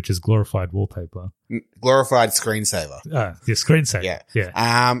movie, which is glorified wallpaper. Glorified screensaver. Yeah, screensaver. Yeah. Yeah.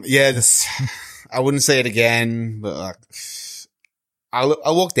 I wouldn't say it again, but like,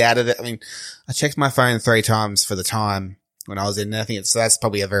 I walked out of it. I mean, I checked my phone 3 times for the time when I was in there. I think that's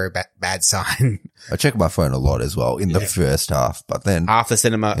probably a very bad sign. I check my phone a lot as well in the first half, but then half my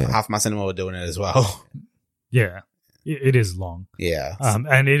cinema were doing it as well. Yeah, it is long. Yeah.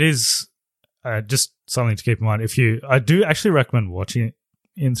 And it is just something to keep in mind. I do actually recommend watching it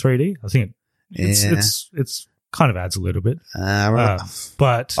in 3D. I think it's kind of adds a little bit.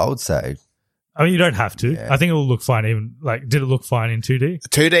 But I would say, I mean, you don't have to. Yeah. I think it will look fine. Even did it look fine in 2D?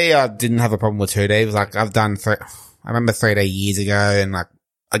 2D, I didn't have a problem with 2D. It was like I remember 3D years ago, and like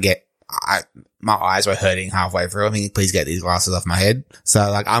my eyes were hurting halfway through. I mean, please get these glasses off my head.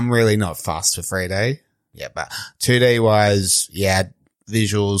 So like, I'm really not fussed for 3D. Yeah, but 2D wise,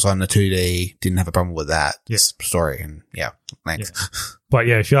 visuals on the 2D, didn't have a problem with that. Yeah. Story and thanks. Yeah. But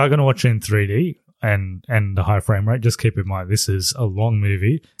yeah, if you are going to watch it in 3D and the high frame rate, just keep in mind this is a long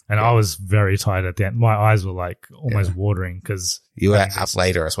movie, and I was very tired at the end. My eyes were like almost watering because you were up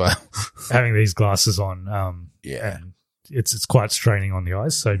later as well. Having these glasses on, and it's quite straining on the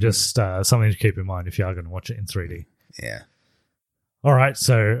eyes. So just something to keep in mind if you are going to watch it in 3D. Yeah. All right.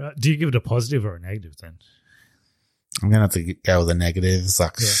 So do you give it a positive or a negative then? I'm going to have to go with the negatives.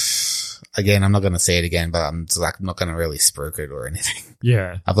 Like, again, I'm not going to say it again, but I'm not going to really spruik it or anything.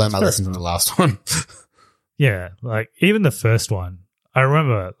 Yeah. I've learned my lesson from the last one. Yeah. Like, even the first one, I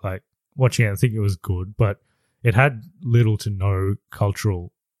remember, like, watching it, I think it was good, but it had little to no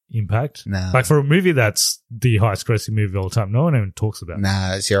cultural impact. No. Like, for a movie that's the highest grossing movie of all time, no one even talks about it.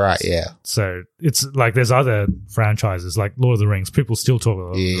 No, you're right, yeah. So, it's like there's other franchises, like Lord of the Rings. People still talk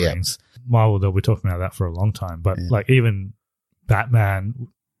about Lord of the Rings. Marvel, they'll be talking about that for a long time. But, like, even Batman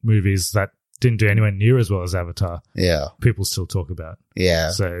movies that didn't do anywhere near as well as Avatar, people still talk about.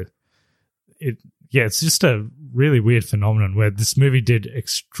 Yeah. So, it's just a really weird phenomenon where this movie did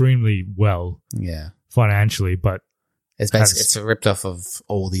extremely well financially, but it's a ripped off of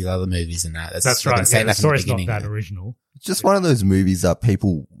all the other movies and that. That's right. The story's not that original. It's just one of those movies that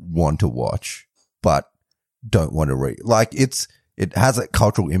people want to watch, but don't want to read. Like, it has a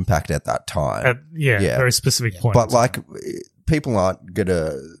cultural impact at that time. Very specific point. But like, people aren't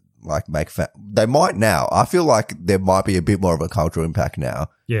gonna like they might now. I feel like there might be a bit more of a cultural impact now.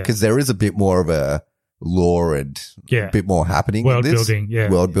 Yeah. Because there is a bit more of a lore and a bit more happening world in this.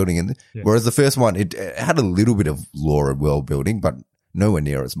 World building in this. Yeah. Whereas the first one, it had a little bit of lore and world building, but nowhere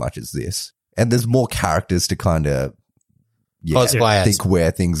near as much as this. And there's more characters to kind of think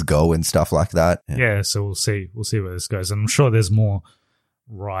where things go and stuff like that. Yeah, so we'll see where this goes. And I'm sure there's more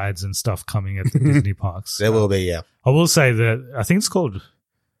rides and stuff coming at the Disney parks. There will be, yeah. I will say that I think it's called,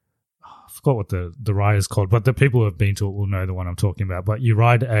 I forgot what the ride is called, but the people who have been to it will know the one I'm talking about. But you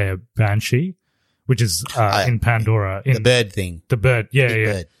ride a Banshee, which is in Pandora. The bird thing. The bird,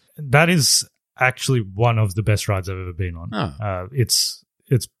 Bird. That is actually one of the best rides I've ever been on. Oh. It's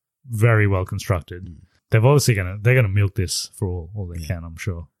very well constructed. They're obviously they're gonna milk this for all they can, I'm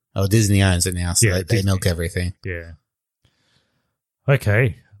sure. Oh, Disney owns it now, so they milk everything. Yeah.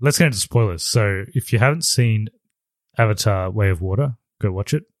 Okay, let's get into spoilers. So if you haven't seen Avatar Way of Water, go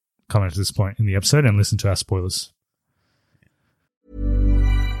watch it. Come to this point in the episode and listen to our spoilers.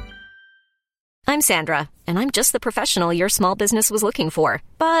 I'm Sandra, and I'm just the professional your small business was looking for.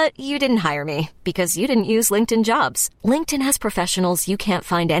 But you didn't hire me because you didn't use LinkedIn Jobs. LinkedIn has professionals you can't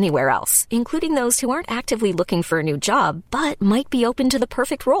find anywhere else, including those who aren't actively looking for a new job, but might be open to the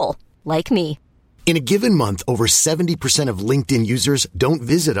perfect role, like me. In a given month, over 70% of LinkedIn users don't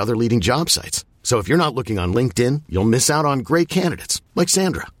visit other leading job sites. So if you're not looking on LinkedIn, you'll miss out on great candidates like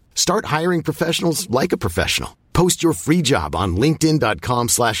Sandra. Start hiring professionals like a professional. Post your free job on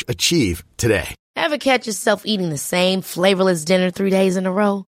linkedin.com/achieve today. Ever catch yourself eating the same flavorless dinner 3 days in a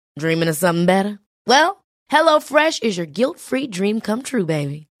row? Dreaming of something better? Well, HelloFresh is your guilt-free dream come true,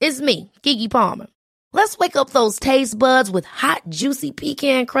 baby. It's me, Keke Palmer. Let's wake up those taste buds with hot, juicy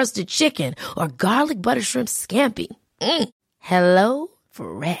pecan-crusted chicken or garlic butter shrimp scampi. Hello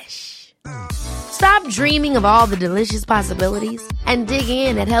Fresh. Stop dreaming of all the delicious possibilities and dig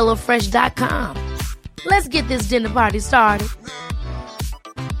in at HelloFresh.com. Let's get this dinner party started.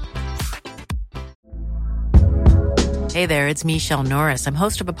 Hey there, it's Michelle Norris. I'm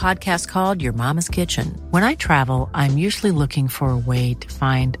host of a podcast called Your Mama's Kitchen. When I travel, I'm usually looking for a way to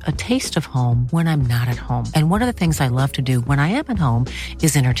find a taste of home when I'm not at home. And one of the things I love to do when I am at home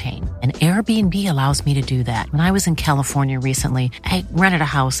is entertain. And Airbnb allows me to do that. When I was in California recently, I rented a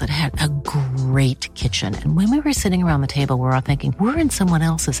house that had a great kitchen. And when we were sitting around the table, we were all thinking, we're in someone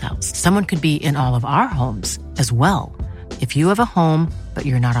else's house. Someone could be in all of our homes as well. If you have a home, but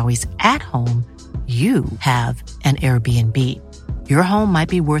you're not always at home, you have an Airbnb. Your home might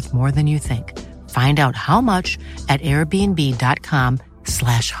be worth more than you think. Find out how much at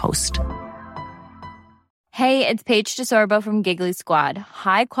airbnb.com/host. Hey, it's Paige DeSorbo from Giggly Squad.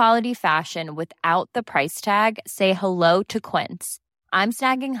 High quality fashion without the price tag. Say hello to Quince. I'm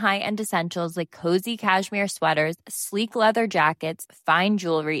snagging high-end essentials like cozy cashmere sweaters, sleek leather jackets, fine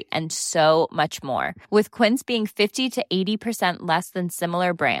jewelry, and so much more. With Quince being 50 to 80% less than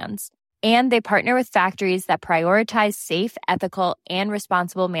similar brands. And they partner with factories that prioritize safe, ethical, and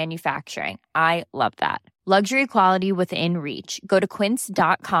responsible manufacturing. I love that. Luxury quality within reach. Go to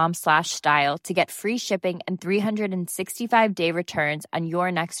quince.com/style to get free shipping and 365-day returns on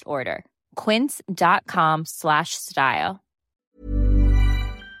your next order. Quince.com/style.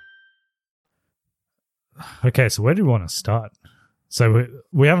 Okay, so where do we want to start? So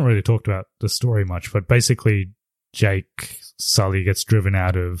we haven't really talked about the story much, but basically Jake Sully gets driven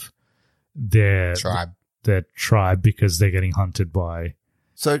out of their tribe because they're getting hunted by.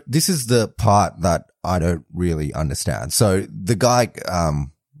 So this is the part that I don't really understand. So the guy,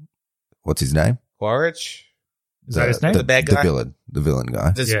 what's his name? Quaritch? Is that his name? The bad guy? The villain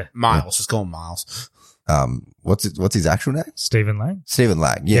guy. Miles. Just call him Miles. What's his actual name? Stephen Lang. Stephen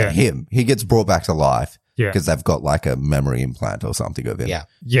Lang. Yeah, him. He gets brought back to life. Yeah. Because they've got like a memory implant or something of him. Yeah.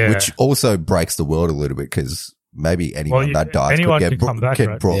 Yeah. Which also breaks the world a little bit because maybe anyone that dies could get brought back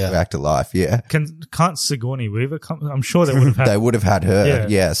to life. Yeah. Can't Sigourney Weaver come? I'm sure they would have had. They would have had her.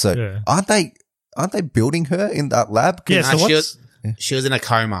 Yeah. So Yeah. aren't they building her in that lab? Yeah. So she was in a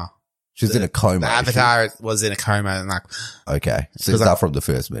coma. She was in a coma. The Avatar was in a coma and like. Okay. So is that from the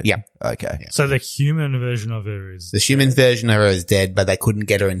first movie? Yeah. Okay. Yeah. So the human version of her is the human version of her is dead, but they couldn't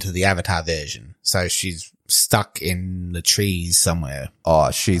get her into the Avatar version, so she's stuck in the trees somewhere.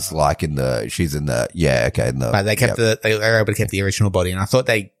 Oh, she's like in the. Yeah. Okay. But they kept they were able to keep the original body, and I thought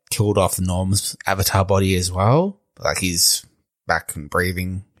they killed off Norm's Avatar body as well. Like he's back and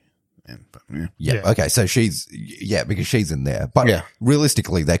breathing. Yeah. Okay. So because she's in there. But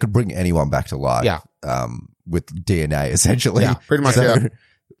realistically, they could bring anyone back to life. Yeah. With DNA, essentially. Yeah. Pretty much. So,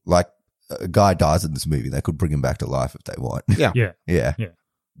 like a guy dies in this movie, they could bring him back to life if they want. Yeah. Yeah.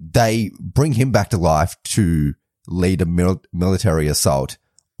 They bring him back to life to lead a military assault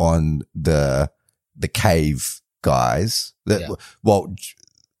on the cave guys. Well,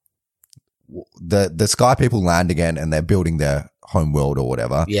 the Sky People land again and they're building their home world or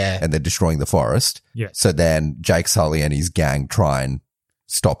whatever. Yeah. And they're destroying the forest. Yeah. So then Jake Sully and his gang try and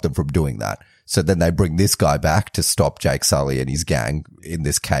stop them from doing that. So then they bring this guy back to stop Jake Sully and his gang in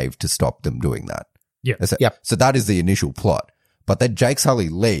this cave to stop them doing that. Yeah. So that is the initial plot. But then Jake Sully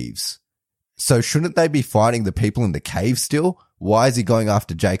leaves. So shouldn't they be fighting the people in the cave still? Why is he going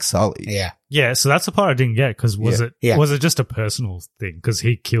after Jake Sully? Yeah. Yeah. So that's the part I didn't get because was it just a personal thing? Because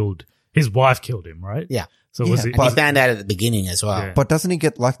his wife killed him, right? Yeah. So was it? He found out at the beginning as well. Yeah. But doesn't he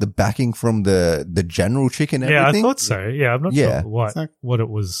get like the backing from the general chick and everything? Yeah, I thought so. Yeah, I'm not sure what it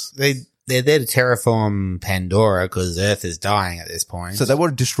was. They're there to terraform Pandora because Earth is dying at this point. So they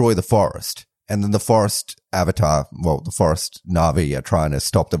want to destroy the forest. And then the forest the forest Na'vi are trying to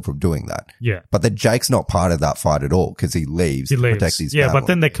stop them from doing that. Yeah. But then Jake's not part of that fight at all because he leaves to protect his family. But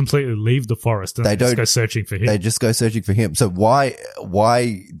then they completely leave the forest and they just go searching for him. They just go searching for him. So why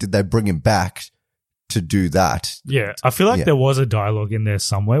did they bring him back to do that? Yeah. I feel like there was a dialogue in there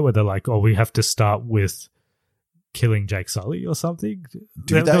somewhere where they're like, oh, we have to start with killing Jake Sully or something.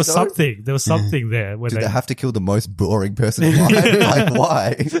 There was something there. Where Did they have to kill the most boring person alive? Like,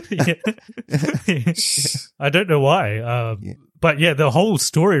 why? I don't know why. But yeah, the whole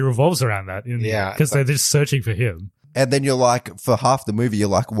story revolves around that. Because they're just searching for him. And then you're like, for half the movie, you're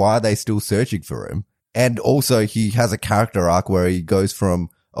like, why are they still searching for him? And also he has a character arc where he goes from,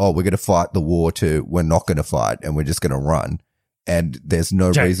 oh, we're going to fight the war to we're not going to fight and we're just going to run. And there's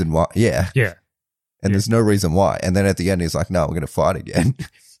no reason why. Yeah. Yeah. And there's no reason why. And then at the end, he's like, no, we're going to fight again.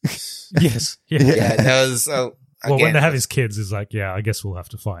 Yes. Yeah. Yeah. That was, when they have his kids, it's like, yeah, I guess we'll have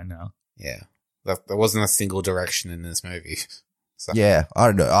to fight now. Yeah. There wasn't a single direction in this movie. So. Yeah. I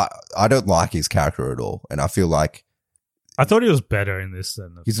don't know. I don't like his character at all. And I feel like. I thought he was better in this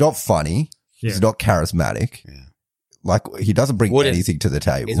than. He's not funny. Yeah. He's not charismatic. Yeah. Like, he doesn't bring anything to the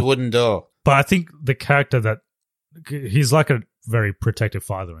table. It's a wooden door. But I think the character he's like a very protective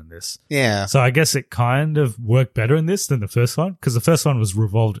father in this. Yeah. So I guess it kind of worked better in this than the first one because the first one was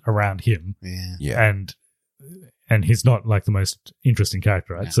revolved around him. Yeah. Yeah. And he's not like the most interesting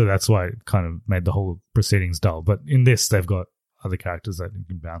character, right? Yeah. So that's why it kind of made the whole proceedings dull. But in this, they've got other characters that you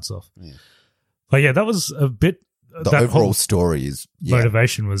can bounce off. Yeah. But yeah, that was a bit. The overall story is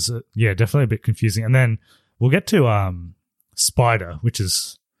motivation was definitely a bit confusing. And then we'll get to Spider, which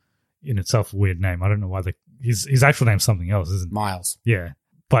is in itself a weird name. I don't know why his actual name's something else, isn't it? Miles. Yeah.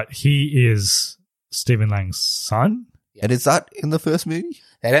 But he is Stephen Lang's son. And is that in the first movie?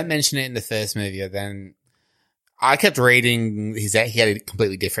 They don't mention it in the first movie. Then I kept reading he had a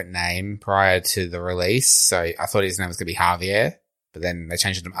completely different name prior to the release, so I thought his name was going to be Javier, but then they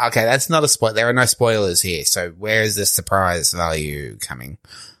changed it to, okay, that's not a spoiler. There are no spoilers here, so where is the surprise value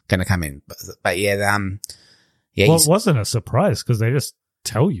going to come in? But yeah, well, it wasn't a surprise because they just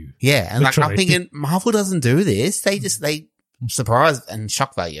tell you. Yeah, and like, I'm thinking Marvel doesn't do this. They surprise and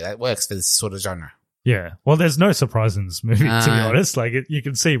shock value. That works for this sort of genre. Yeah. Well, there's no surprise in this movie, to be honest. Like, you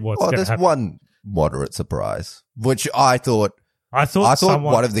can see what's going to happen. There's one moderate surprise, which I thought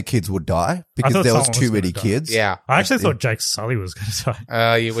one of the kids would die because there was too many kids. Yeah. I actually thought Jake Sully was going to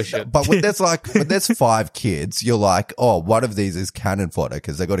die. You wish it. But when there's 5 kids, you're like, oh, one of these is cannon fodder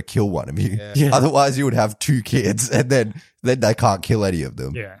because they got to kill one of you. Yeah. Otherwise, you would have 2 kids and then they can't kill any of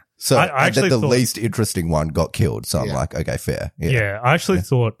them. Yeah. So I actually the least interesting one got killed. So I'm like, okay, fair. Yeah. I actually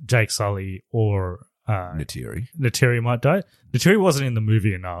thought Jake Sully or Neytiri might die. Neytiri wasn't in the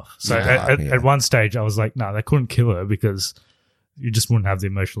movie enough. So at one stage, I was like, no, they couldn't kill her because you just wouldn't have the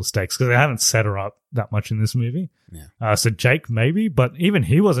emotional stakes because they haven't set her up that much in this movie. Yeah. So Jake maybe, but even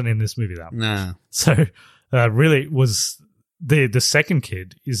he wasn't in this movie that much. No. So really was the second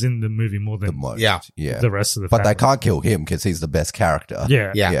kid is in the movie more than the rest of the family. But they can't kill him because he's the best character.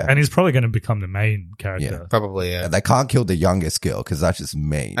 Yeah. And he's probably going to become the main character. Yeah. Probably, yeah. And they can't kill the youngest girl because that's just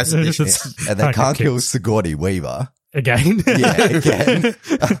mean. That's and they can't kill Sigourney Weaver. Again? Yeah, again.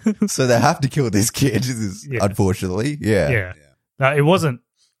 So they have to kill this kid, unfortunately. Yeah. No, it wasn't.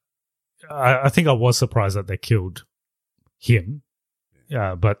 I think I was surprised that they killed him.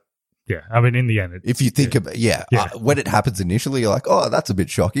 But yeah, I mean, in the end, if you think about, when it happens initially, you're like, oh, that's a bit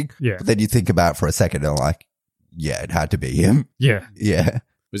shocking. Yeah. But then you think about it for a second and like, yeah, it had to be him. Yeah. Yeah.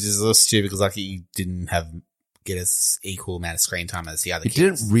 Which is a little stupid because like he didn't get as equal amount of screen time as the other kids. He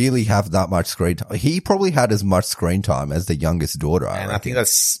didn't really have that much screen time. He probably had as much screen time as the youngest daughter. And I think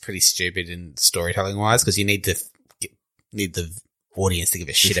that's pretty stupid in storytelling wise because you need the audience to give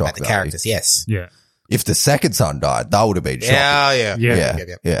a shit about the characters. Yes. Yeah. If the second son died, that would have been shocking.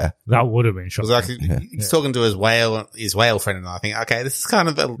 Yeah. That would have been shocking. Like he's talking to his whale friend, and I think, okay, this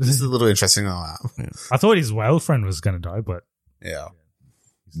is a little interesting. I thought his whale friend was going to die, but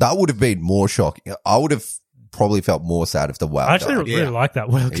that would have been more shocking. I would have probably felt more sad if the whale died. I actually really like that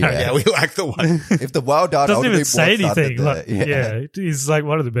whale character. Yeah, we like the one. If the whale died, doesn't I would even say anything. Like, He's like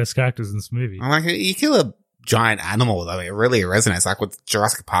one of the best characters in this movie. I'm like, you kill a giant animal though, it really resonates. Like with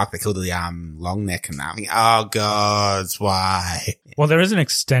Jurassic Park, they killed the long neck and that. I mean, oh god, why? Well, there is an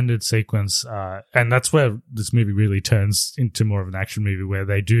extended sequence, and that's where this movie really turns into more of an action movie, where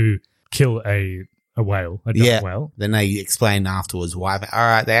they do kill a whale, a giant whale. Then they explain afterwards why. All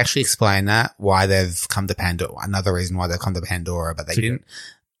right, they actually explain that why they've come to Pandora. Another reason why they've come to Pandora, but they didn't.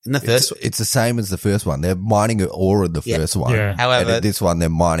 In the first, it's the same as the first one. They're mining ore in the first one. Yeah. However, and in this one, they're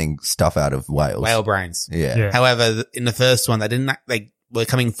mining stuff out of whales. Whale brains. Yeah. However, in the first one, they were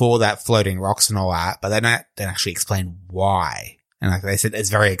coming for that floating rocks and all that, but they don't actually explain why. And like they said,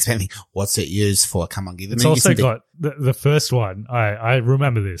 it's very expensive. What's it used for? Come on, give them. It's also got the first one. I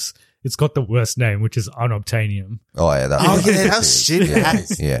remember this. It's got the worst name, which is unobtainium. Oh yeah, how stupid that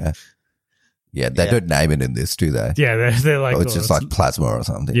is. Yeah. Yeah, they don't name it in this, do they? Yeah, they're like... it's just like plasma or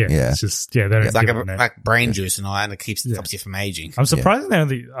something. Yeah. It's just, they don't it's like brain juice and all that, and it stops you from aging. I'm surprised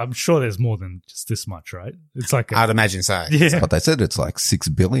I'm sure there's more than just this much, right? It's like... I'd imagine so. Yeah. But they said it's like 6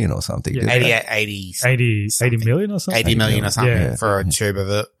 billion or something. Yeah. 80 million or something? 80 million or something for a tube of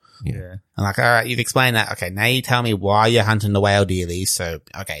it. Yeah. I'm like, all right, you've explained that. Okay, now you tell me why you're hunting the whale dearly. So,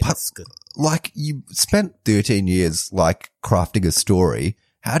 okay, that's good. Like, you spent 13 years, like, crafting a story.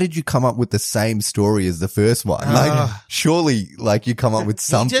 How did you come up with the same story as the first one? Like, surely, like, you come up with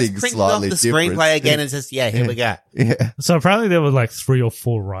something slightly different. The screenplay again and says, here we go. Yeah. So apparently there were like 3 or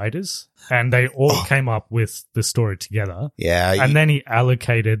 4 writers, and they all came up with the story together. Yeah. And then he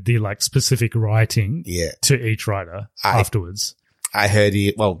allocated the like specific writing to each writer afterwards. I heard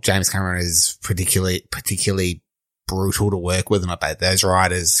James Cameron is particularly brutal to work with, and about those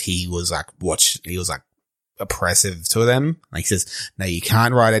writers, he was like oppressive to them. Like he says, no, you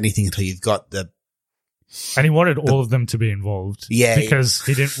can't write anything until you've got and he wanted all of them to be involved. Yeah. Because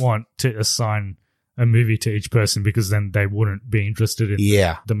he didn't want to assign a movie to each person because then they wouldn't be interested in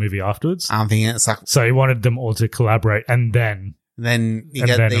the movie afterwards. I'm thinking it's like, so he wanted them all to collaborate and then you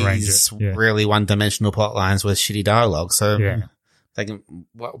get these really one-dimensional plot lines with shitty dialogue. So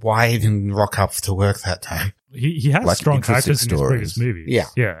why even rock up to work that day? He has strong characters in his previous movies.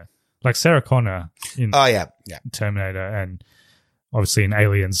 Yeah. Like Sarah Connor in yeah. Terminator, and obviously in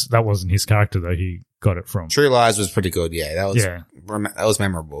Aliens, that wasn't his character though. He got it from True Lies was pretty good. Yeah, that was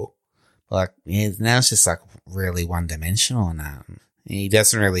memorable. Like, now it's just like really one dimensional now. He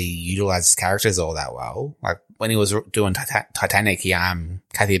doesn't really utilize his characters all that well. Like when he was doing Titanic,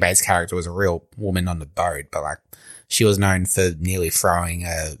 Kathy Bates' character was a real woman on the boat, but like she was known for nearly throwing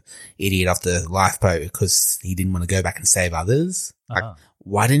a idiot off the lifeboat because he didn't want to go back and save others. Like,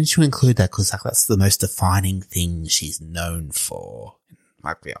 why didn't you include that? Because like that's the most defining thing she's known for.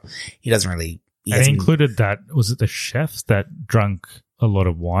 Like, he doesn't really. He included that. Was it the chef that drunk a lot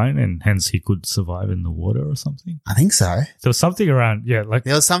of wine and hence he could survive in the water or something? I think so. There was something around, like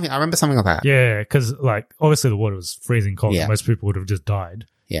there was something. I remember something like that. Yeah, because like obviously the water was freezing cold. And most people would have just died.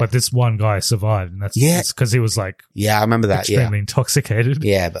 Yeah. But this one guy survived, and that's because he was like, I remember that. Extremely intoxicated.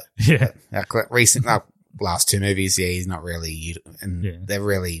 Yeah, but like last two movies, he's not really, and they're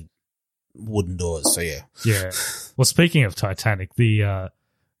really wooden doors. So yeah. Well, speaking of Titanic, the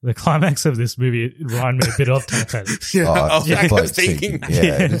climax of this movie reminded me a bit of Titanic. Boat sinking.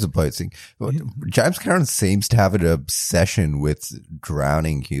 It is a boat sinking. James Cameron seems to have an obsession with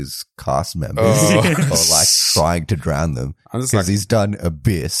drowning his cast members or like trying to drown them. Because he's done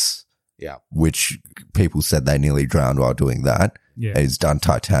Abyss, which people said they nearly drowned while doing that. Yeah. And he's done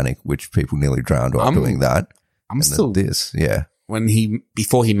Titanic, which people nearly drowned while doing that. I'm still this,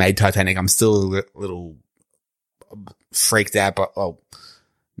 before he made Titanic, I'm still a little freaked out, but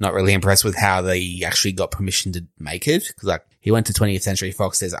not really impressed with how they actually got permission to make it. Because like he went to 20th Century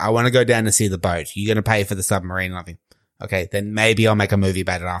Fox, says, I want to go down and see the boat. You're going to pay for the submarine. And I think, okay, then maybe I'll make a movie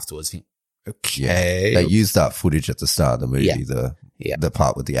about it afterwards. Okay. They used that footage at the start of the movie, the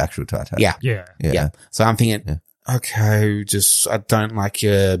part with the actual Titanic. Yeah. So I'm thinking, okay, I don't like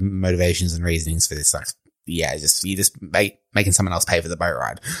your motivations and reasonings for this. Like, you're just making someone else pay for the boat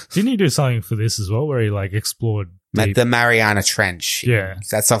ride. Didn't he do something for this as well, where he like explored the Mariana Trench? Yeah,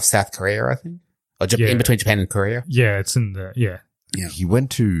 that's off South Korea, I think, or in between Japan and Korea. Yeah, it's in the He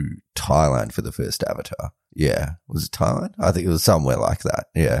went to Thailand for the first Avatar. Yeah, was it Thailand? I think it was somewhere like that.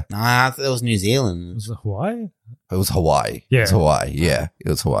 Yeah, no, I thought it was New Zealand. Was it Hawaii? It was Hawaii. Yeah, it was Hawaii. Yeah, it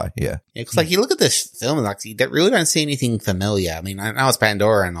was Hawaii. Yeah, because like you look at this film and like you really don't see anything familiar. I mean, I know it's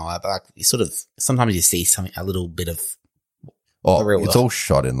Pandora and all that, but like you sort of sometimes you see a little bit of. It's all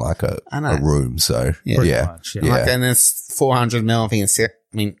shot in like a room, so much, Like, and it's 400 mil. I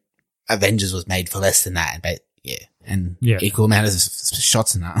mean, Avengers was made for less than that, but equal amount of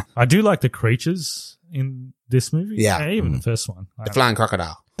shots in that. I do like the creatures in this movie. Yeah, even the first one, the flying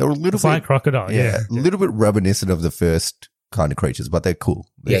crocodile. They were a little flying crocodile. A little bit reminiscent of the first kind of creatures, but they're cool.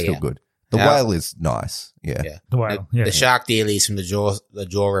 They're still good. The whale is nice. Yeah, the whale. The shark dealies from the jaw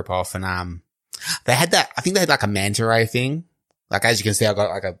ripoff, and they had that. I think they had like a manta ray thing. Like, as you can see, I've got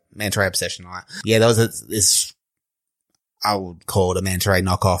like a manta ray obsession. Like, there was this, I would call it a manta ray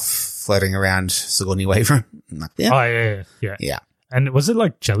knockoff floating around Sigourney Weaver. Like, yeah. And was it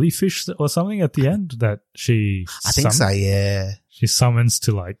like jellyfish or something at the end that she I think so, yeah. She summons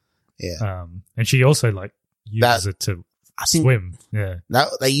to like, and she also like uses it to swim. Yeah.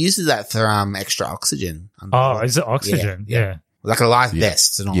 They use that for extra oxygen. Is it oxygen? Yeah. Like a life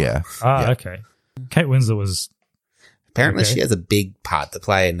vest and all. Yeah. Okay. Kate Winslet was... Apparently she has a big part to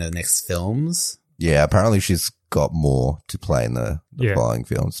play in the next films. Yeah, apparently she's got more to play in the following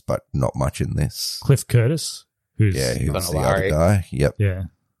films, but not much in this. Cliff Curtis, who's the other guy. Yep. Yeah.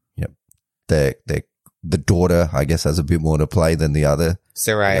 Yep. The daughter, I guess, has a bit more to play than the other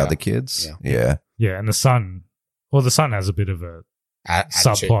kids. Yeah. Yeah, and the son has a bit of a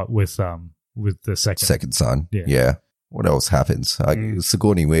subplot with the second son. Yeah. What else happens?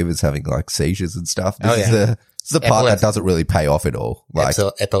 Sigourney Weaver's having like seizures and stuff. This is the part that doesn't really pay off at all. Like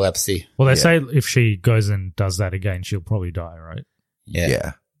epilepsy. Well, they say if she goes and does that again, she'll probably die, right?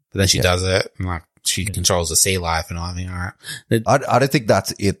 Yeah. But then she does it, and like she controls the sea life and all. I mean, all right. I don't think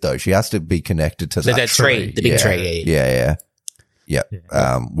that's it though. She has to be connected to that tree. The big tree. Yeah.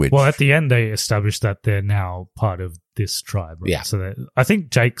 Well, at the end, they established that they're now part of this tribe. Right? Yeah. So I think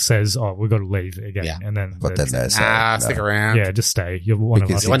Jake says, we've got to leave again. Yeah. And then, they say, stick around. Yeah, just stay. You're one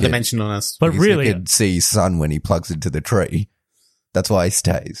of us. One dimensional on us. But really, he can see his son when he plugs into the tree. That's why he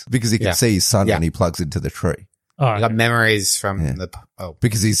stays. Because he can see his son when he plugs into the tree. Oh, got memories from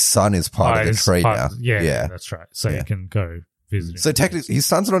because his son is part of the tree now. Yeah, that's right. So you can go visit him. So technically, his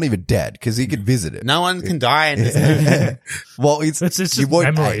son's not even dead because he could visit it. No one can die in this. Well, it's just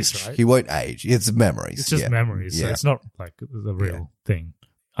memories, age. Right? He won't age. It's memories. It's just memories. So it's not like the real thing.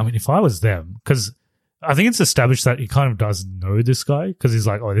 I mean, if I was them, because I think it's established that he kind of does know this guy because he's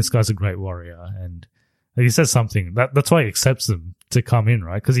like, this guy's a great warrior, and He says something. That's why he accepts them to come in,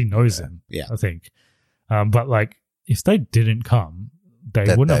 right? Because he knows them, I think. But like, if they didn't come,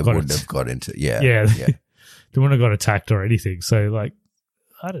 they wouldn't have got into Yeah. They wouldn't have got attacked or anything. So like,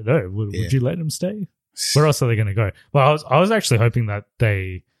 I don't know. Would you let them stay? Where else are they going to go? Well, I was actually hoping that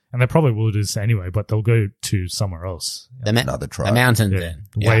they probably will do this anyway, but they'll go to somewhere else. Another tribe. The mountain then.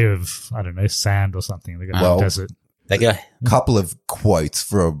 The way of, I don't know, sand or something. They go to the desert. They go. A couple of quotes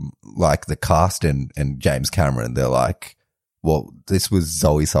from like the cast and James Cameron. They're like, well, this was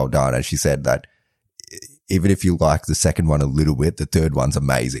Zoe Saldana. She said that even if you like the second one a little bit, the third one's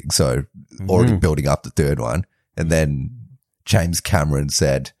amazing. So already building up the third one. And then James Cameron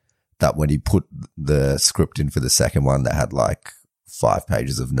said that when he put the script in for the second one, that had like 5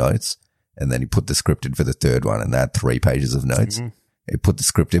 pages of notes. And then he put the script in for the third one and that had 3 pages of notes. He put the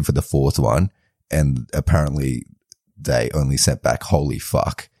script in for the fourth one and apparently they only sent back, holy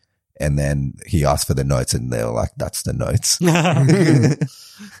fuck. And then he asked for the notes and they were like, that's the notes.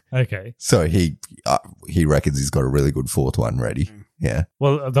 Okay. So he reckons he's got a really good fourth one ready. Yeah.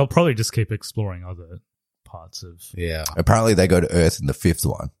 Well, they'll probably just keep exploring other parts of. Yeah. Apparently they go to Earth in the fifth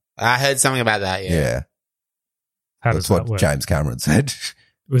one. I heard something about that. Yeah. How That's does that what work? James Cameron said.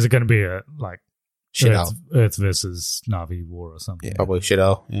 Was it going to be a like Shithole. Earth versus Na'vi war or something? Yeah. Probably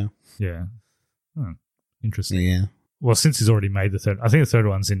shithole. Yeah. Yeah. Interesting. Yeah. Well, since he's already made the third, I think the third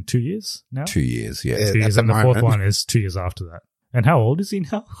one's in 2 years now. 2 years, yeah. 2 years, and the fourth one is 2 years after that. And how old is he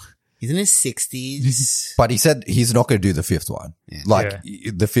now? He's in his 60s. But he said he's not going to do the fifth one. Yeah. Like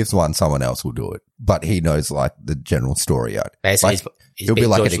the fifth one, someone else will do it. But he knows like the general story. Basically, Like, he's he'll be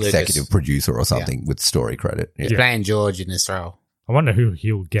like George an executive Lucas. producer or something with story credit. He's Yeah. playing George in this role. I wonder who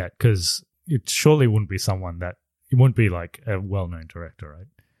he'll get because it surely wouldn't be someone that it wouldn't be like a well-known director, right?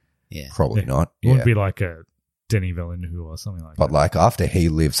 Yeah. Probably not. It Yeah. wouldn't be like a Denis Villeneuve or something like But that. like after he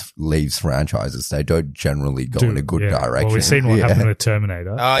leaves franchises, they don't generally go in a good direction. Well, we've seen what happened with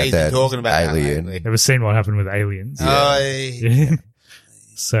Terminator. Oh, he's then talking about Alien. that. Ever seen what happened with Aliens? Oh, Yeah.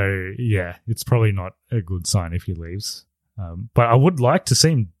 So, yeah, it's probably not a good sign if he leaves. But I would like to see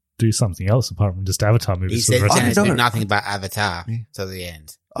him do something else apart from just Avatar he movies. said for the rest he's of going his to do life. nothing but Avatar to the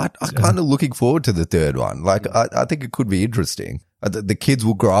end. I'm kind of looking forward to the third one. Like, I think it could be interesting. The kids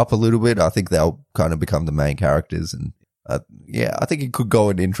will grow up a little bit. I think they'll kind of become the main characters. And yeah, I think it could go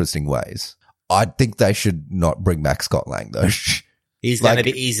in interesting ways. I think they should not bring back Scott Lang, though. He's going to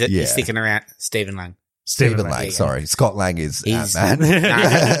be, he's sticking around. Stephen Lang. Stephen Lang, sorry. Scott Lang is Nah, Ant-Man.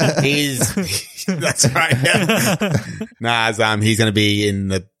 that's right. Yeah. Nah, he's going to be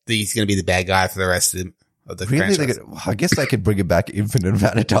he's going to be the bad guy for the rest of the Really? franchise. I guess they could bring him back infinite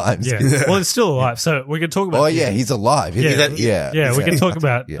amount of times. Yeah. Well, it's still alive. So we can talk about. Oh, yeah, he's alive. Yeah, Yeah, we can talk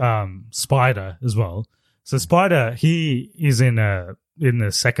about Yeah. Spider as well. So Spider, he is in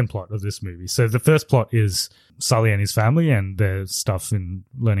the second plot of this movie. So the first plot is Sully and his family and their stuff in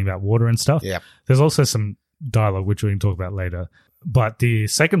learning about water and stuff. Yeah. There's also some dialogue which we can talk about later. But the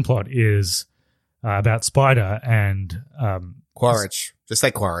second plot is about Spider and Quaritch. Just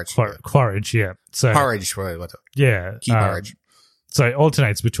like Quaritch. Quaritch, yeah. So Porridge. What? yeah, Key porridge. so it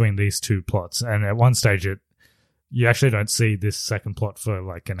alternates between these two plots, and at one stage you actually don't see this second plot for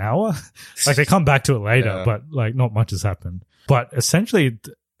like an hour. Like they come back to it later, Yeah. but like not much has happened. But essentially,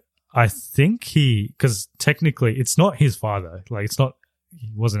 I think because technically it's not his father. Like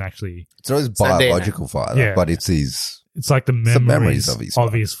he wasn't actually. It's not his biological father, Yeah. but it's his. It's like the It's the memories, memories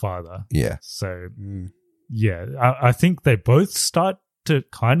of his father. Yeah. So yeah, I think they both start to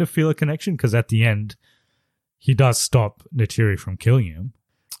kind of feel a connection because at the end he does stop Neytiri from killing him.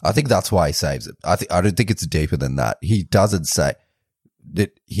 I think that's why he saves it. I don't think it's deeper than that. He doesn't say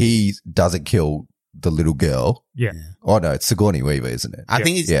that he doesn't kill the little girl. Yeah. Oh no, it's Sigourney Weaver, isn't it? I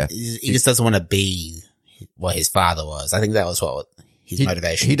think Yeah. he just doesn't want to be what his father was. I think that was what his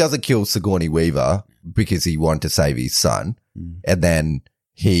motivation. He doesn't kill Sigourney Weaver because he wanted to save his son, and then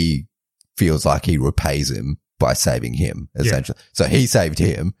he feels like he repays him by saving him, essentially. So he saved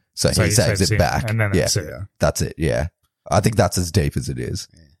him, so he saves it him, back. and then that's yeah. it. That's it, yeah. I think that's as deep as it is.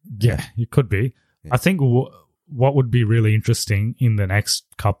 Yeah, it could be. I think what would be really interesting in the next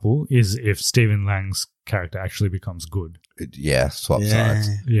couple is if Stephen Lang's character actually becomes good. Swap sides.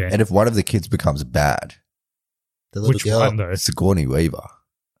 Yeah. And if one of the kids becomes bad, the little Which girl. one though? Sigourney Weaver.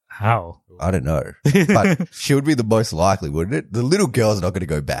 How? I don't know. But she would be the most likely, wouldn't it? The little girl's not going to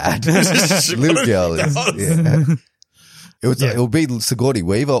go bad. The little girl is. Yeah. It'll be Sigourney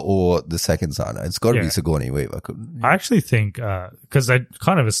Weaver or the second son. It's got to be Sigourney Weaver. I actually think, because they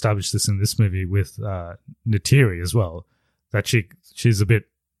kind of established this in this movie with Neytiri as well, that she's a bit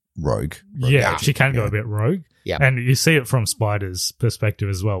rogue. Yeah, she can go a bit rogue. Yeah. And you see it from Spider's perspective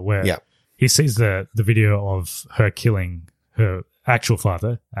as well, where he sees the video of her killing her actual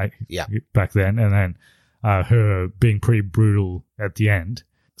father back then, and then her being pretty brutal at the end.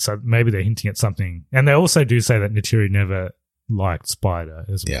 So maybe they're hinting at something. And they also do say that Neytiri never liked Spider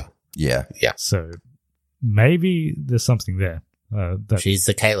as well. Yeah. So maybe there's something there. She's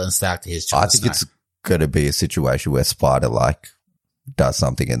the Caitlin Stark to his Jon I think Snow. it's going to be a situation where Spider does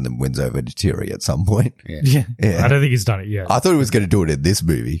something and then wins over Neytiri at some point. Yeah. I don't think he's done it yet. I thought he was going to do it in this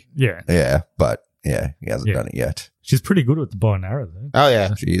movie. Yeah. Yeah, but he hasn't done it yet. She's pretty good with the bow and arrow, though. Oh,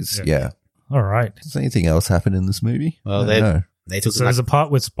 yeah. She is, yeah. All right. Does anything else happen in this movie? Well, they took So there's a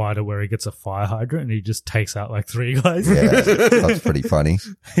part with Spider where he gets a fire hydrant and he just takes out like 3 guys. Yeah, that's pretty funny.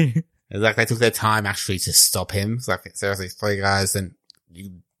 It's like they took their time actually to stop him. It's like, seriously, 3 guys, and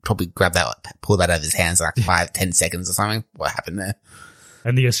you probably grab that, pull that out of his hands in like 5-10 seconds or something. What happened there?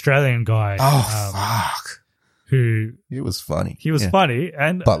 And the Australian guy. Fuck. Who. It was funny. He was funny.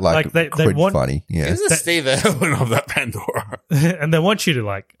 But they want funny. Yeah. He's the Steve Irwin of that Pandora. And they want you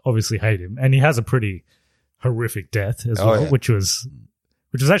to obviously hate him. And he has a pretty horrific death as well, which was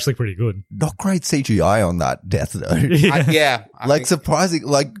actually pretty good. Not great CGI on that death though. I surprising,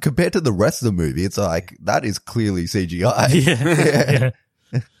 compared to the rest of the movie, it's like, that is clearly CGI.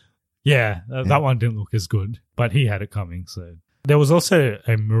 That one didn't look as good, but he had it coming. So there was also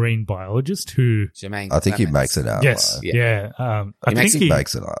a marine biologist who I think he makes it out. Yes, I think he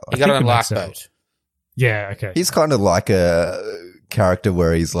makes it out. He got on a lifeboat. Yeah, okay. He's kind of like a character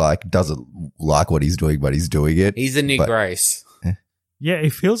where he's doesn't like what he's doing, but he's doing it. He's the new Grace. Yeah,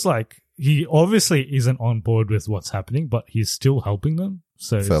 it feels like he obviously isn't on board with what's happening, but he's still helping them.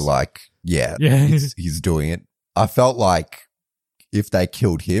 So he's doing it. I felt like if they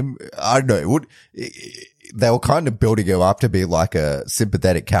killed him, I don't know, they were kind of building him up to be like a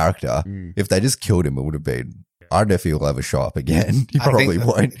sympathetic character. If they just killed him, it would have been, I don't know if he'll ever show up again. He probably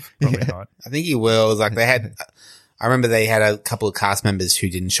won't. Probably not. I think he will. It was like I remember they had a couple of cast members who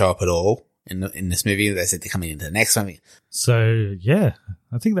didn't show up at all in this movie. They said they're coming into the next movie. So yeah,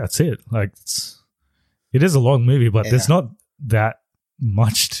 I think that's it. It is a long movie, but there's not that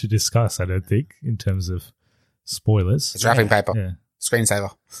much to discuss, I don't think, in terms of spoilers. It's wrapping paper. Yeah.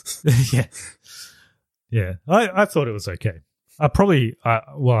 Screensaver. Yeah. I thought it was okay. I probably, I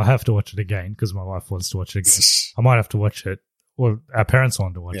have to watch it again because my wife wants to watch it again. I might have to watch it, or our parents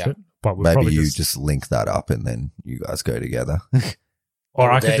want to watch it, but we'll maybe probably you just link that up and then you guys go together.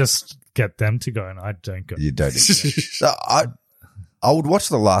 Or I could just get them to go and I don't go. You don't. I would watch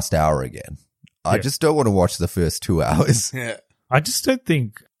the last hour again. I just don't want to watch the first 2 hours. Yeah. I just don't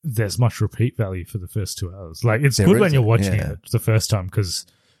think there's much repeat value for the first 2 hours. It's good when you're watching it the first time because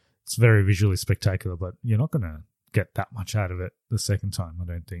it's very visually spectacular, but you're not going to get that much out of it the second time, I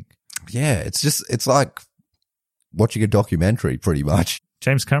don't think. Yeah, it's like watching a documentary pretty much.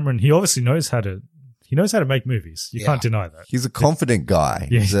 James Cameron, he obviously knows how to make movies. You can't deny that. He's a confident guy.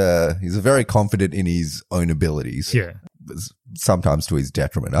 Yeah. He's a very confident in his own abilities. Yeah. Sometimes to his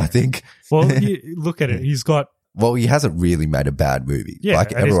detriment, I think. Well, you look at it. He's got... Well, he hasn't really made a bad movie. Yeah,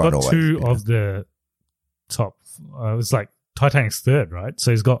 like and everyone he's got two of the top... it was like Titanic's third, right?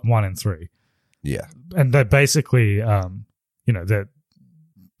 So he's got 1 and 3. Yeah. And they're basically, they're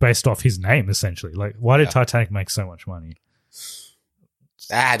based off his name, essentially. Why did Titanic make so much money?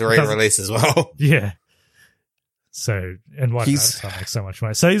 That had re-release as well. Yeah. So, and why did Avatar make so much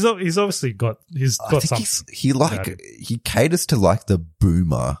money? So he's obviously got something. He caters to the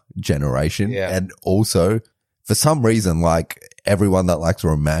boomer generation. Yeah. And also, for some reason, everyone that likes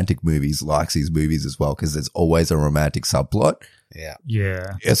romantic movies likes his movies as well because there's always a romantic subplot. Yeah.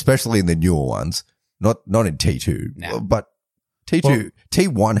 Yeah. Especially in the newer ones. Not in T2, but T2,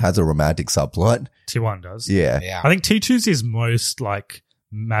 T1 has a romantic subplot. T1 does. Yeah. I think T2's his most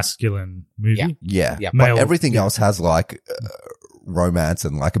masculine movie. Yeah. But everything else has romance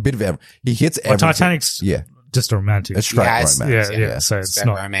and a bit of he hits everything. Titanic's just a romantic. A straight romance. Yeah. So it's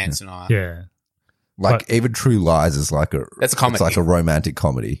not romance and all that. Yeah. Even True Lies is that's a comedy. It's like a romantic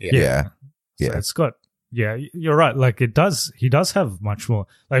comedy. Yeah. So it's got, you're right. He does have much more.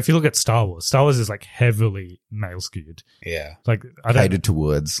 If you look at Star Wars is heavily male skewed. Yeah. Catered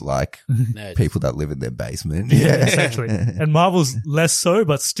towards people that live in their basement. Yeah, essentially. And Marvel's less so,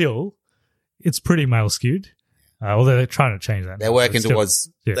 but still, it's pretty male skewed. Although they're trying to change that. They're working towards,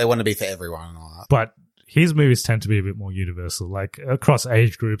 they want to be for everyone and all that. But his movies tend to be a bit more universal, across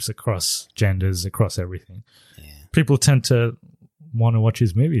age groups, across genders, across everything. Yeah. People tend to want to watch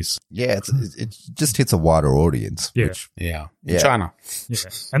his movies. Yeah, it just hits a wider audience. Yeah. China. Yeah.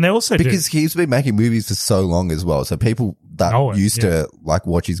 And they also because he's been making movies for so long as well. So people that used to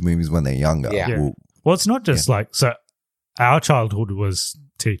watch his movies when they're younger. Yeah. Well, it's not just so our childhood was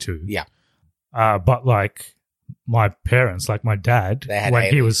T2. Yeah. But like my parents, like my dad, They had when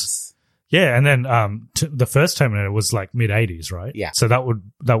aliens. he was, yeah, and then the first Terminator was like mid-80s, right? Yeah. So that would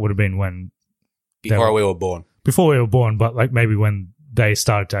have been when Before we were born. before we were born, but like maybe when they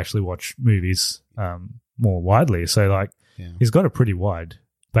started to actually watch movies more widely. So like he's got a pretty wide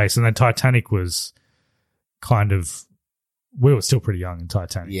base, and then Titanic was kind of, we were still pretty young in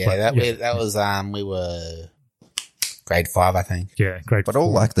Titanic. Yeah, but, that was we were grade 5, I think. yeah, great. But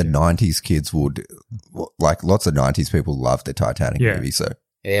all like the 90s kids would, like lots of 90s people loved the Titanic Yeah. movie. So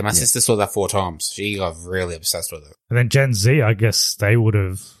Yeah, my sister saw that 4 times. She got really obsessed with it. And then Gen Z, I guess they would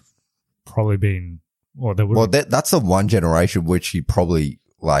have probably been, or they would. well, that's the one generation which he probably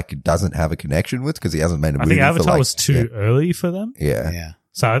like doesn't have a connection with because he hasn't made a I movie. think Avatar for, like, was too early for them. Yeah. Yeah.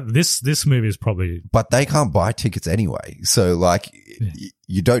 So this movie is probably, But they can't buy tickets anyway. So like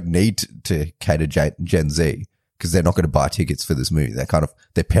you don't need to cater Gen Z because they're not going to buy tickets for this movie.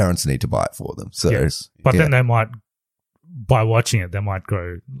 Their parents need to buy it for them. So, yes. But then they might, by watching it, they might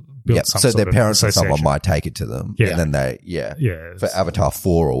build some so sort their of parents or someone association. might take it to them. Yeah. And then they, Yeah. for Avatar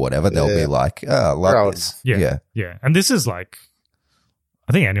 4 or whatever, they'll be like, oh, I like Bro, this. Yeah. Yeah. And this is like,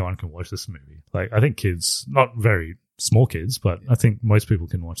 I think anyone can watch this movie. Like, I think kids, not very small kids, but I think most people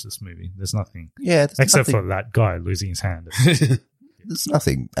can watch this movie. There's nothing, Yeah. except for that guy losing his hand. There's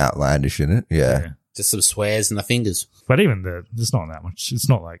nothing outlandish in it. Yeah. Just some swears and the fingers. But even there's not that much. It's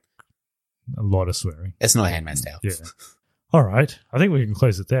not like a lot of swearing. It's not Handmaid's Tale. Yeah. All right. I think we can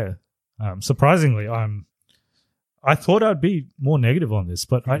close it there. Surprisingly, I thought I'd be more negative on this,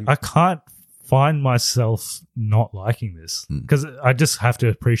 but I can't find myself not liking this because I just have to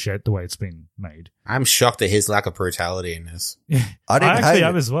appreciate the way it's been made. I'm shocked at his lack of brutality in this. I didn't actually hate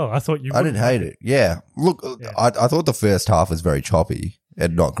am it. as well. I thought you I didn't hate it. Yeah. Look, Yeah. I thought the first half was very choppy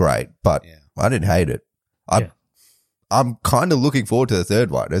and not great, but I didn't hate it. I'm kind of looking forward to the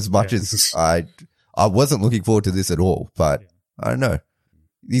third one as much as I wasn't looking forward to this at all, but I don't know.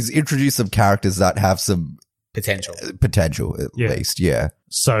 He's introduced some characters that have some Potential. at least. Yeah.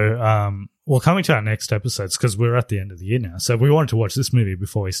 So, well, coming to our next episodes, because we're at the end of the year now. So we wanted to watch this movie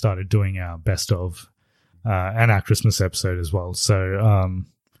before we started doing our best of, and our Christmas episode as well. So,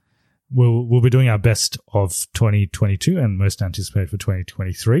 we'll be doing our best of 2022 and most anticipated for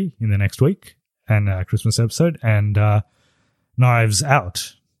 2023 in the next week, and our Christmas episode, and Knives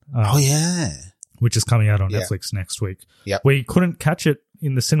Out. Oh yeah. Which is coming out on Netflix next week. Yep. We couldn't catch it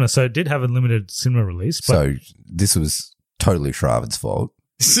in the cinema, so it did have a limited cinema release. But So this was totally Shravan's fault.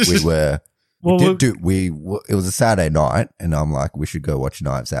 We were, it was a Saturday night and I'm like, we should go watch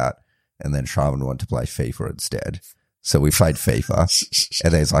Knives Out. And then Shravan wanted to play FIFA instead. So we played FIFA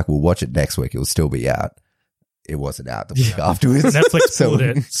and then it's like, we'll watch it next week. It'll still be out. It wasn't out the week afterwards. Netflix pulled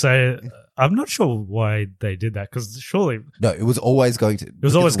it. So I'm not sure why they did that because surely. No, it was always going to. It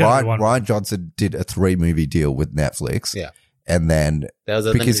was always going to be one. Ryan Johnson did a 3-movie deal with Netflix. Yeah. And then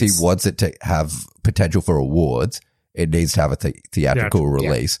because he wants it to have potential for awards, it needs to have a theatrical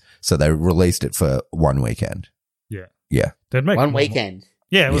release. So they released it for one weekend. Yeah. Yeah. They'd make one weekend.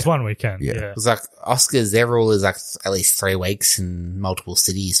 Yeah, it was one weekend. Yeah. Yeah. It was like Oscars, their rule is like at least 3 weeks in multiple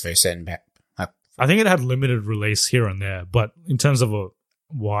cities for a certain I think it had limited release here and there, but in terms of a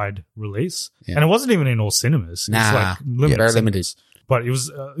wide release, and it wasn't even in all cinemas. Nah, it's like limited very cinemas. limited. But it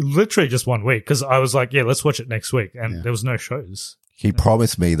was literally just 1 week because I was like, yeah, let's watch it next week. And there was no shows. He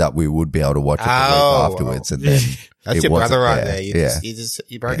promised me that we would be able to watch it the week afterwards. And then that's it your wasn't brother right there. You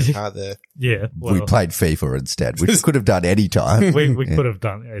You broke his heart there. Yeah. we played FIFA instead, which we could have done any time. We could have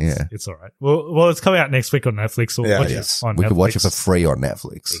done it. It's all right. Well, it's coming out next week on Netflix. So we'll watch it on we Netflix. could watch it for free on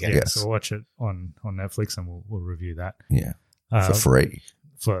Netflix. Yeah, yes. so we'll watch it on Netflix and we'll review that. Yeah. For free.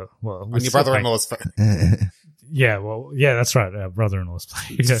 On your brother-in-law's phone. Yeah, well, yeah, that's right. Our brother-in-law's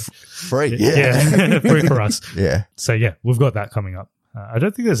playing. Yeah. Free. Yeah. Free for us. Yeah. So, yeah, we've got that coming up. I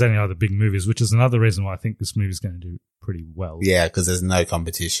don't think there's any other big movies, which is another reason why I think this movie's going to do pretty well. Yeah, because there's no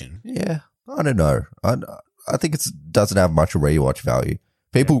competition. Yeah. I don't know. I think it doesn't have much rewatch value.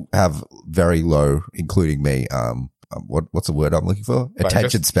 People have very low, including me, what's the word I'm looking for?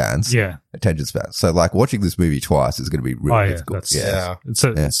 Attention spans. Yeah. Attention spans. So like watching this movie twice is going to be really difficult.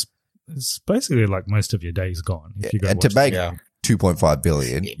 It's basically like most of your day's gone. If you go and to make 2.5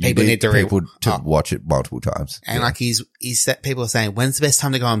 billion, you need people to watch it multiple times. And like people are saying, when's the best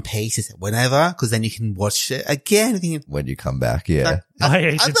time to go on peace? He said, whenever, because then you can watch it again. When you come back, yeah.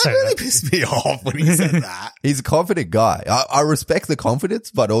 That really pissed me off when he said that. He's a confident guy. I respect the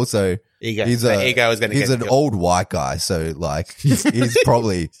confidence, but also ego he's an old white guy. So like he's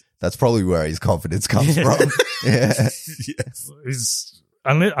probably, that's probably where his confidence comes from. Yeah. Yes.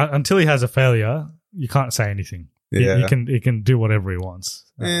 Until he has a failure, you can't say anything. Yeah. He can do whatever he wants.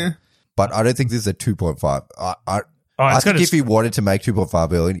 But But I don't think this is a 2.5. I think if he wanted to make 2.5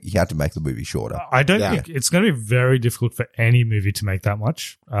 billion, he had to make the movie shorter. I don't think it's going to be very difficult for any movie to make that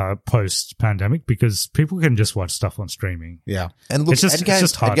much post-pandemic because people can just watch stuff on streaming. Yeah. And look, it's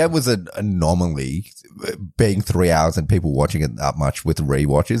just hard. Endgame was an anomaly being 3 hours and people watching it that much with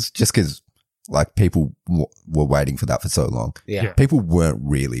rewatches just because like people were waiting for that for so long. Yeah. People weren't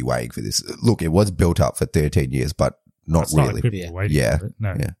really waiting for this. Look, it was built up for 13 years, but not It's really. Not like people were waiting for it.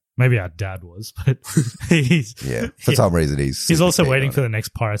 No. Yeah. Maybe our dad was, but he's for some reason he's also waiting for the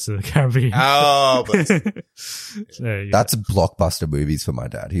next Pirates of the Caribbean. Oh, but that's blockbuster movies for my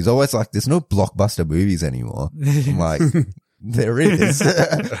dad. He's always like, "There's no blockbuster movies anymore." I'm like, "There is."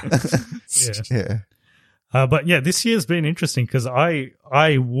 But yeah, this year's been interesting because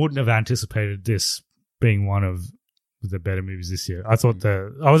I wouldn't have anticipated this being one of the better movies this year. I thought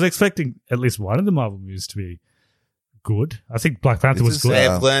I was expecting at least one of the Marvel movies to be good. I think Black Panther was good.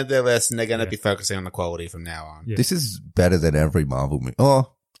 They've learned their lesson. They're going to be focusing on the quality from now on. Yeah. This is better than every Marvel movie.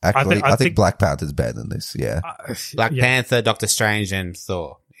 Oh, actually, I think Black Panther's better than this. Yeah. Black Panther, Doctor Strange, and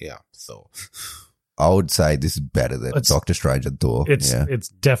Thor. Yeah, Thor. I would say this is better than Doctor Strange and Thor. It's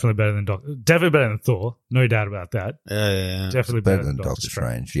definitely better than Thor. No doubt about that. Definitely better than Doctor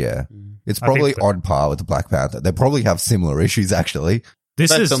Strange. Yeah. It's probably on par with the Black Panther. They probably have similar issues actually. They're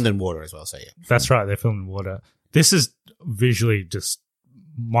filmed in water as well, so yeah. That's right. They're filmed in water. This is visually just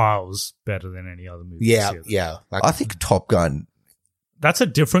miles better than any other movie. Yeah. Like, I think Top Gun. That's a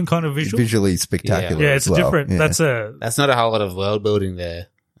different kind of visual. Visually spectacular. Yeah, it's a different. Yeah. That's not a whole lot of world building there.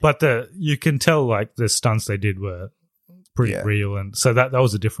 But you can tell like the stunts they did were pretty real, and so that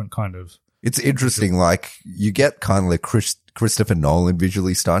was a different kind of. It's interesting. Like you get kind of like Christopher Nolan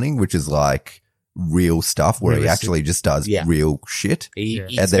visually stunning, which is like real stuff where he actually just does real shit.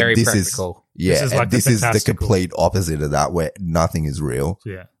 He's very practical. This is the complete opposite of that, where nothing is real.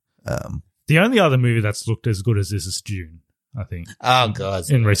 Yeah. The only other movie that's looked as good as this is Dune, I think. Oh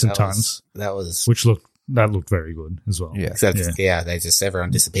god! In recent times, that looked very good as well. Yeah. Except, they just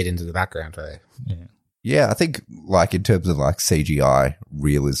everyone disappeared into the background. Right? Yeah, I think like in terms of like CGI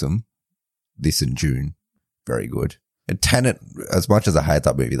realism, this and Dune, very good. And Tenet, as much as I hate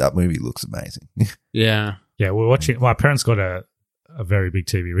that movie looks amazing. Yeah. Yeah, we're watching. My parents got a very big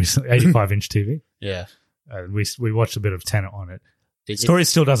TV recently, 85-inch TV. Yeah. We watched a bit of Tenet on it. Story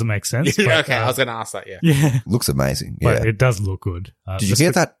still doesn't make sense. But, okay, I was going to ask that, Yeah. Looks amazing. But it does look good. Did you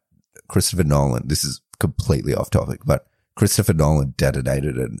hear that Christopher Nolan, this is completely off topic, but Christopher Nolan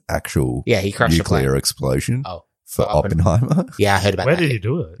detonated an actual he crushed nuclear explosion for Oppenheimer? Yeah, I heard about Where that. Where did he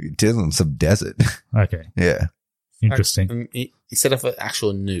do it? He did it in some desert. Okay. Yeah. Interesting. He set off an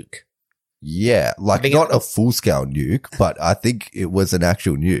actual nuke. Yeah, like not a full-scale nuke, but I think it was an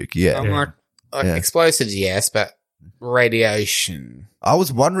actual nuke. Yeah. Like explosives, yes, but radiation. I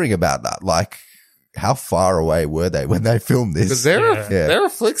was wondering about that. Like, how far away were they when they filmed this? Because there are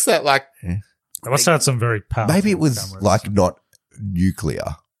flicks that like... They must have had some very powerful Maybe it was cameras. like not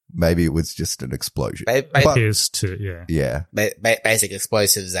nuclear. Maybe it was just an explosion. Yeah. Basic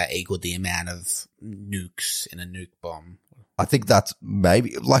explosives that equal the amount of nukes in a nuke bomb. I think that's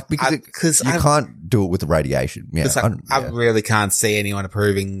maybe like because you can't do it with the radiation. Yeah, I really can't see anyone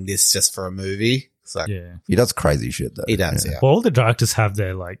approving this just for a movie. So he does crazy shit though. He does. Yeah. Well, all the directors have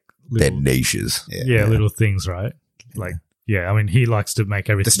their like their niches. Yeah, little things, right? Like, I mean, he likes to make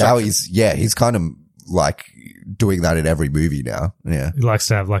everything. Now he's kind of like doing that in every movie now. Yeah, he likes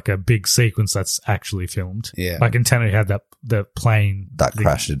to have like a big sequence that's actually filmed. Yeah, like in Tenet, he had the plane that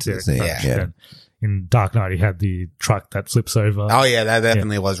crashed into the thing. Yeah. In Dark Knight, he had the truck that flips over. Oh yeah, that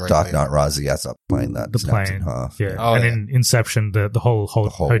definitely was really Dark Knight Rises. He has that plane that snaps in half. Yeah, and in Inception, the whole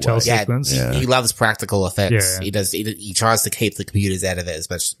hotel sequence. Yeah, he loves practical effects. Yeah. He does. He tries to keep the computers out of it as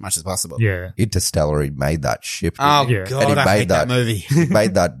much as possible. Yeah, Interstellar. He made that ship. Oh god, and I hate that movie. He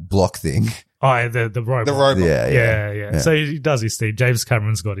made that block thing. Oh, the robot. The robot. Yeah. So he does his thing. James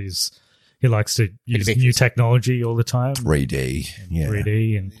Cameron's got his. He likes to use new technology all the time. 3D. Yeah.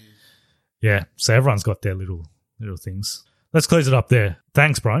 3D and. Yeah, so everyone's got their little things. Let's close it up there.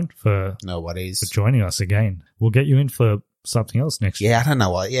 Thanks, Brian, for joining us again. We'll get you in for something else next year. Yeah, I don't know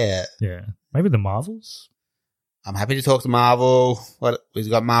what. Yeah. Maybe the Marvels. I'm happy to talk to Marvel.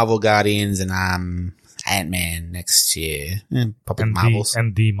 We've got Marvel Guardians and Ant-Man next year. Probably and Marvels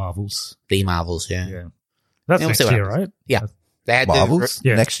and the Marvels. The Marvels, yeah. That's next year, right? Yeah. They had Marvels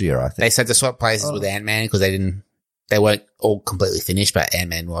next year. I think they said to swap places with Ant-Man because they weren't all completely finished, but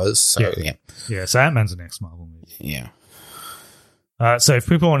Ant-Man was. So, yeah, so Ant-Man's the next Marvel movie. Yeah. So if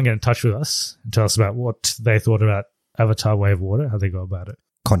people want to get in touch with us and tell us about what they thought about Avatar Way of Water, how they go about it.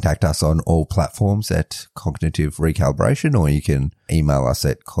 contact us on all platforms at Cognitive Recalibration, or you can email us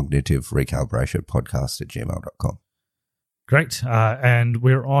at cognitiverecalibrationpodcast@gmail.com. Great. And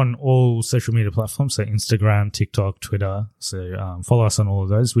we're on all social media platforms, so Instagram, TikTok, Twitter. So follow us on all of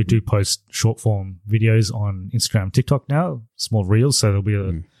those. We do post short form videos on Instagram, TikTok now, small reels. So there'll be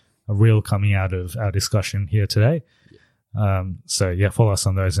a reel coming out of our discussion here today. So yeah, follow us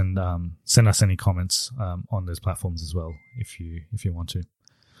on those and send us any comments on those platforms as well if you want to.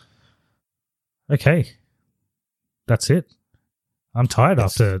 Okay, that's it. I'm tired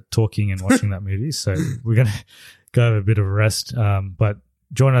after talking and watching that movie, so we're gonna go have a bit of a rest. But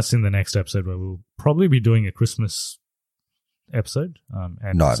join us in the next episode where we'll probably be doing a Christmas episide.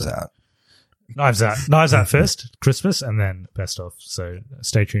 And Knives Out. Knives Out first, Christmas, and then Best Of. So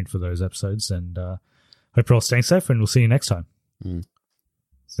stay tuned for those episodes, and hope you're all staying safe, and we'll see you next time.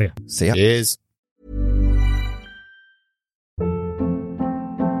 See ya. See ya. Cheers.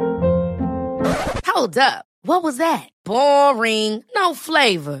 Hold up. What was that? Boring. No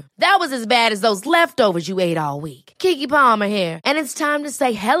flavor. That was as bad as those leftovers you ate all week. Keke Palmer here, and it's time to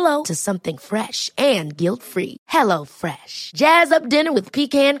say hello to something fresh and guilt-free. Hello Fresh. Jazz up dinner with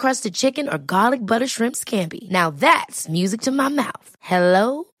pecan-crusted chicken or garlic butter shrimp scampi. Now that's music to my mouth.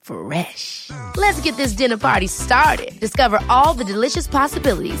 Hello Fresh. Let's get this dinner party started. Discover all the delicious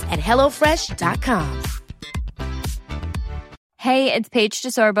possibilities at HelloFresh.com. Hey, it's Paige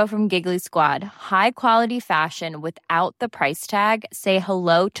DeSorbo from Giggly Squad. High quality fashion without the price tag. Say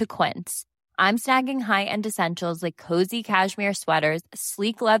hello to Quince. I'm snagging high-end essentials like cozy cashmere sweaters,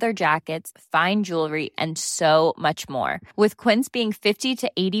 sleek leather jackets, fine jewelry, and so much more. With Quince being 50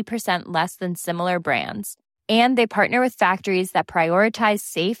 to 80% less than similar brands. And they partner with factories that prioritize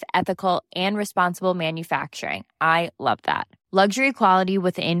safe, ethical, and responsible manufacturing. I love that. Luxury quality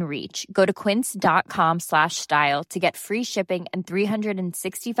within reach. Go to quince.com/style to get free shipping and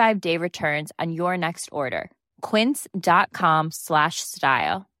 365-day returns on your next order.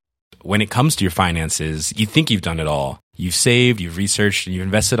 Quince.com/style. When it comes to your finances, you think you've done it all. You've saved, you've researched, and you've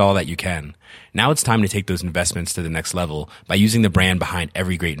invested all that you can. Now it's time to take those investments to the next level by using the brand behind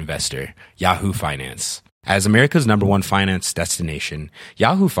every great investor, Yahoo Finance. As America's #1 finance destination,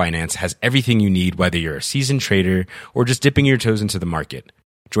 Yahoo Finance has everything you need, whether you're a seasoned trader or just dipping your toes into the market.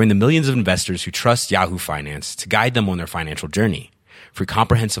 Join the millions of investors who trust Yahoo Finance to guide them on their financial journey. For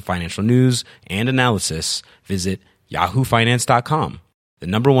comprehensive financial news and analysis, visit yahoofinance.com, the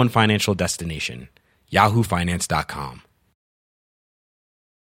 #1 financial destination, yahoofinance.com.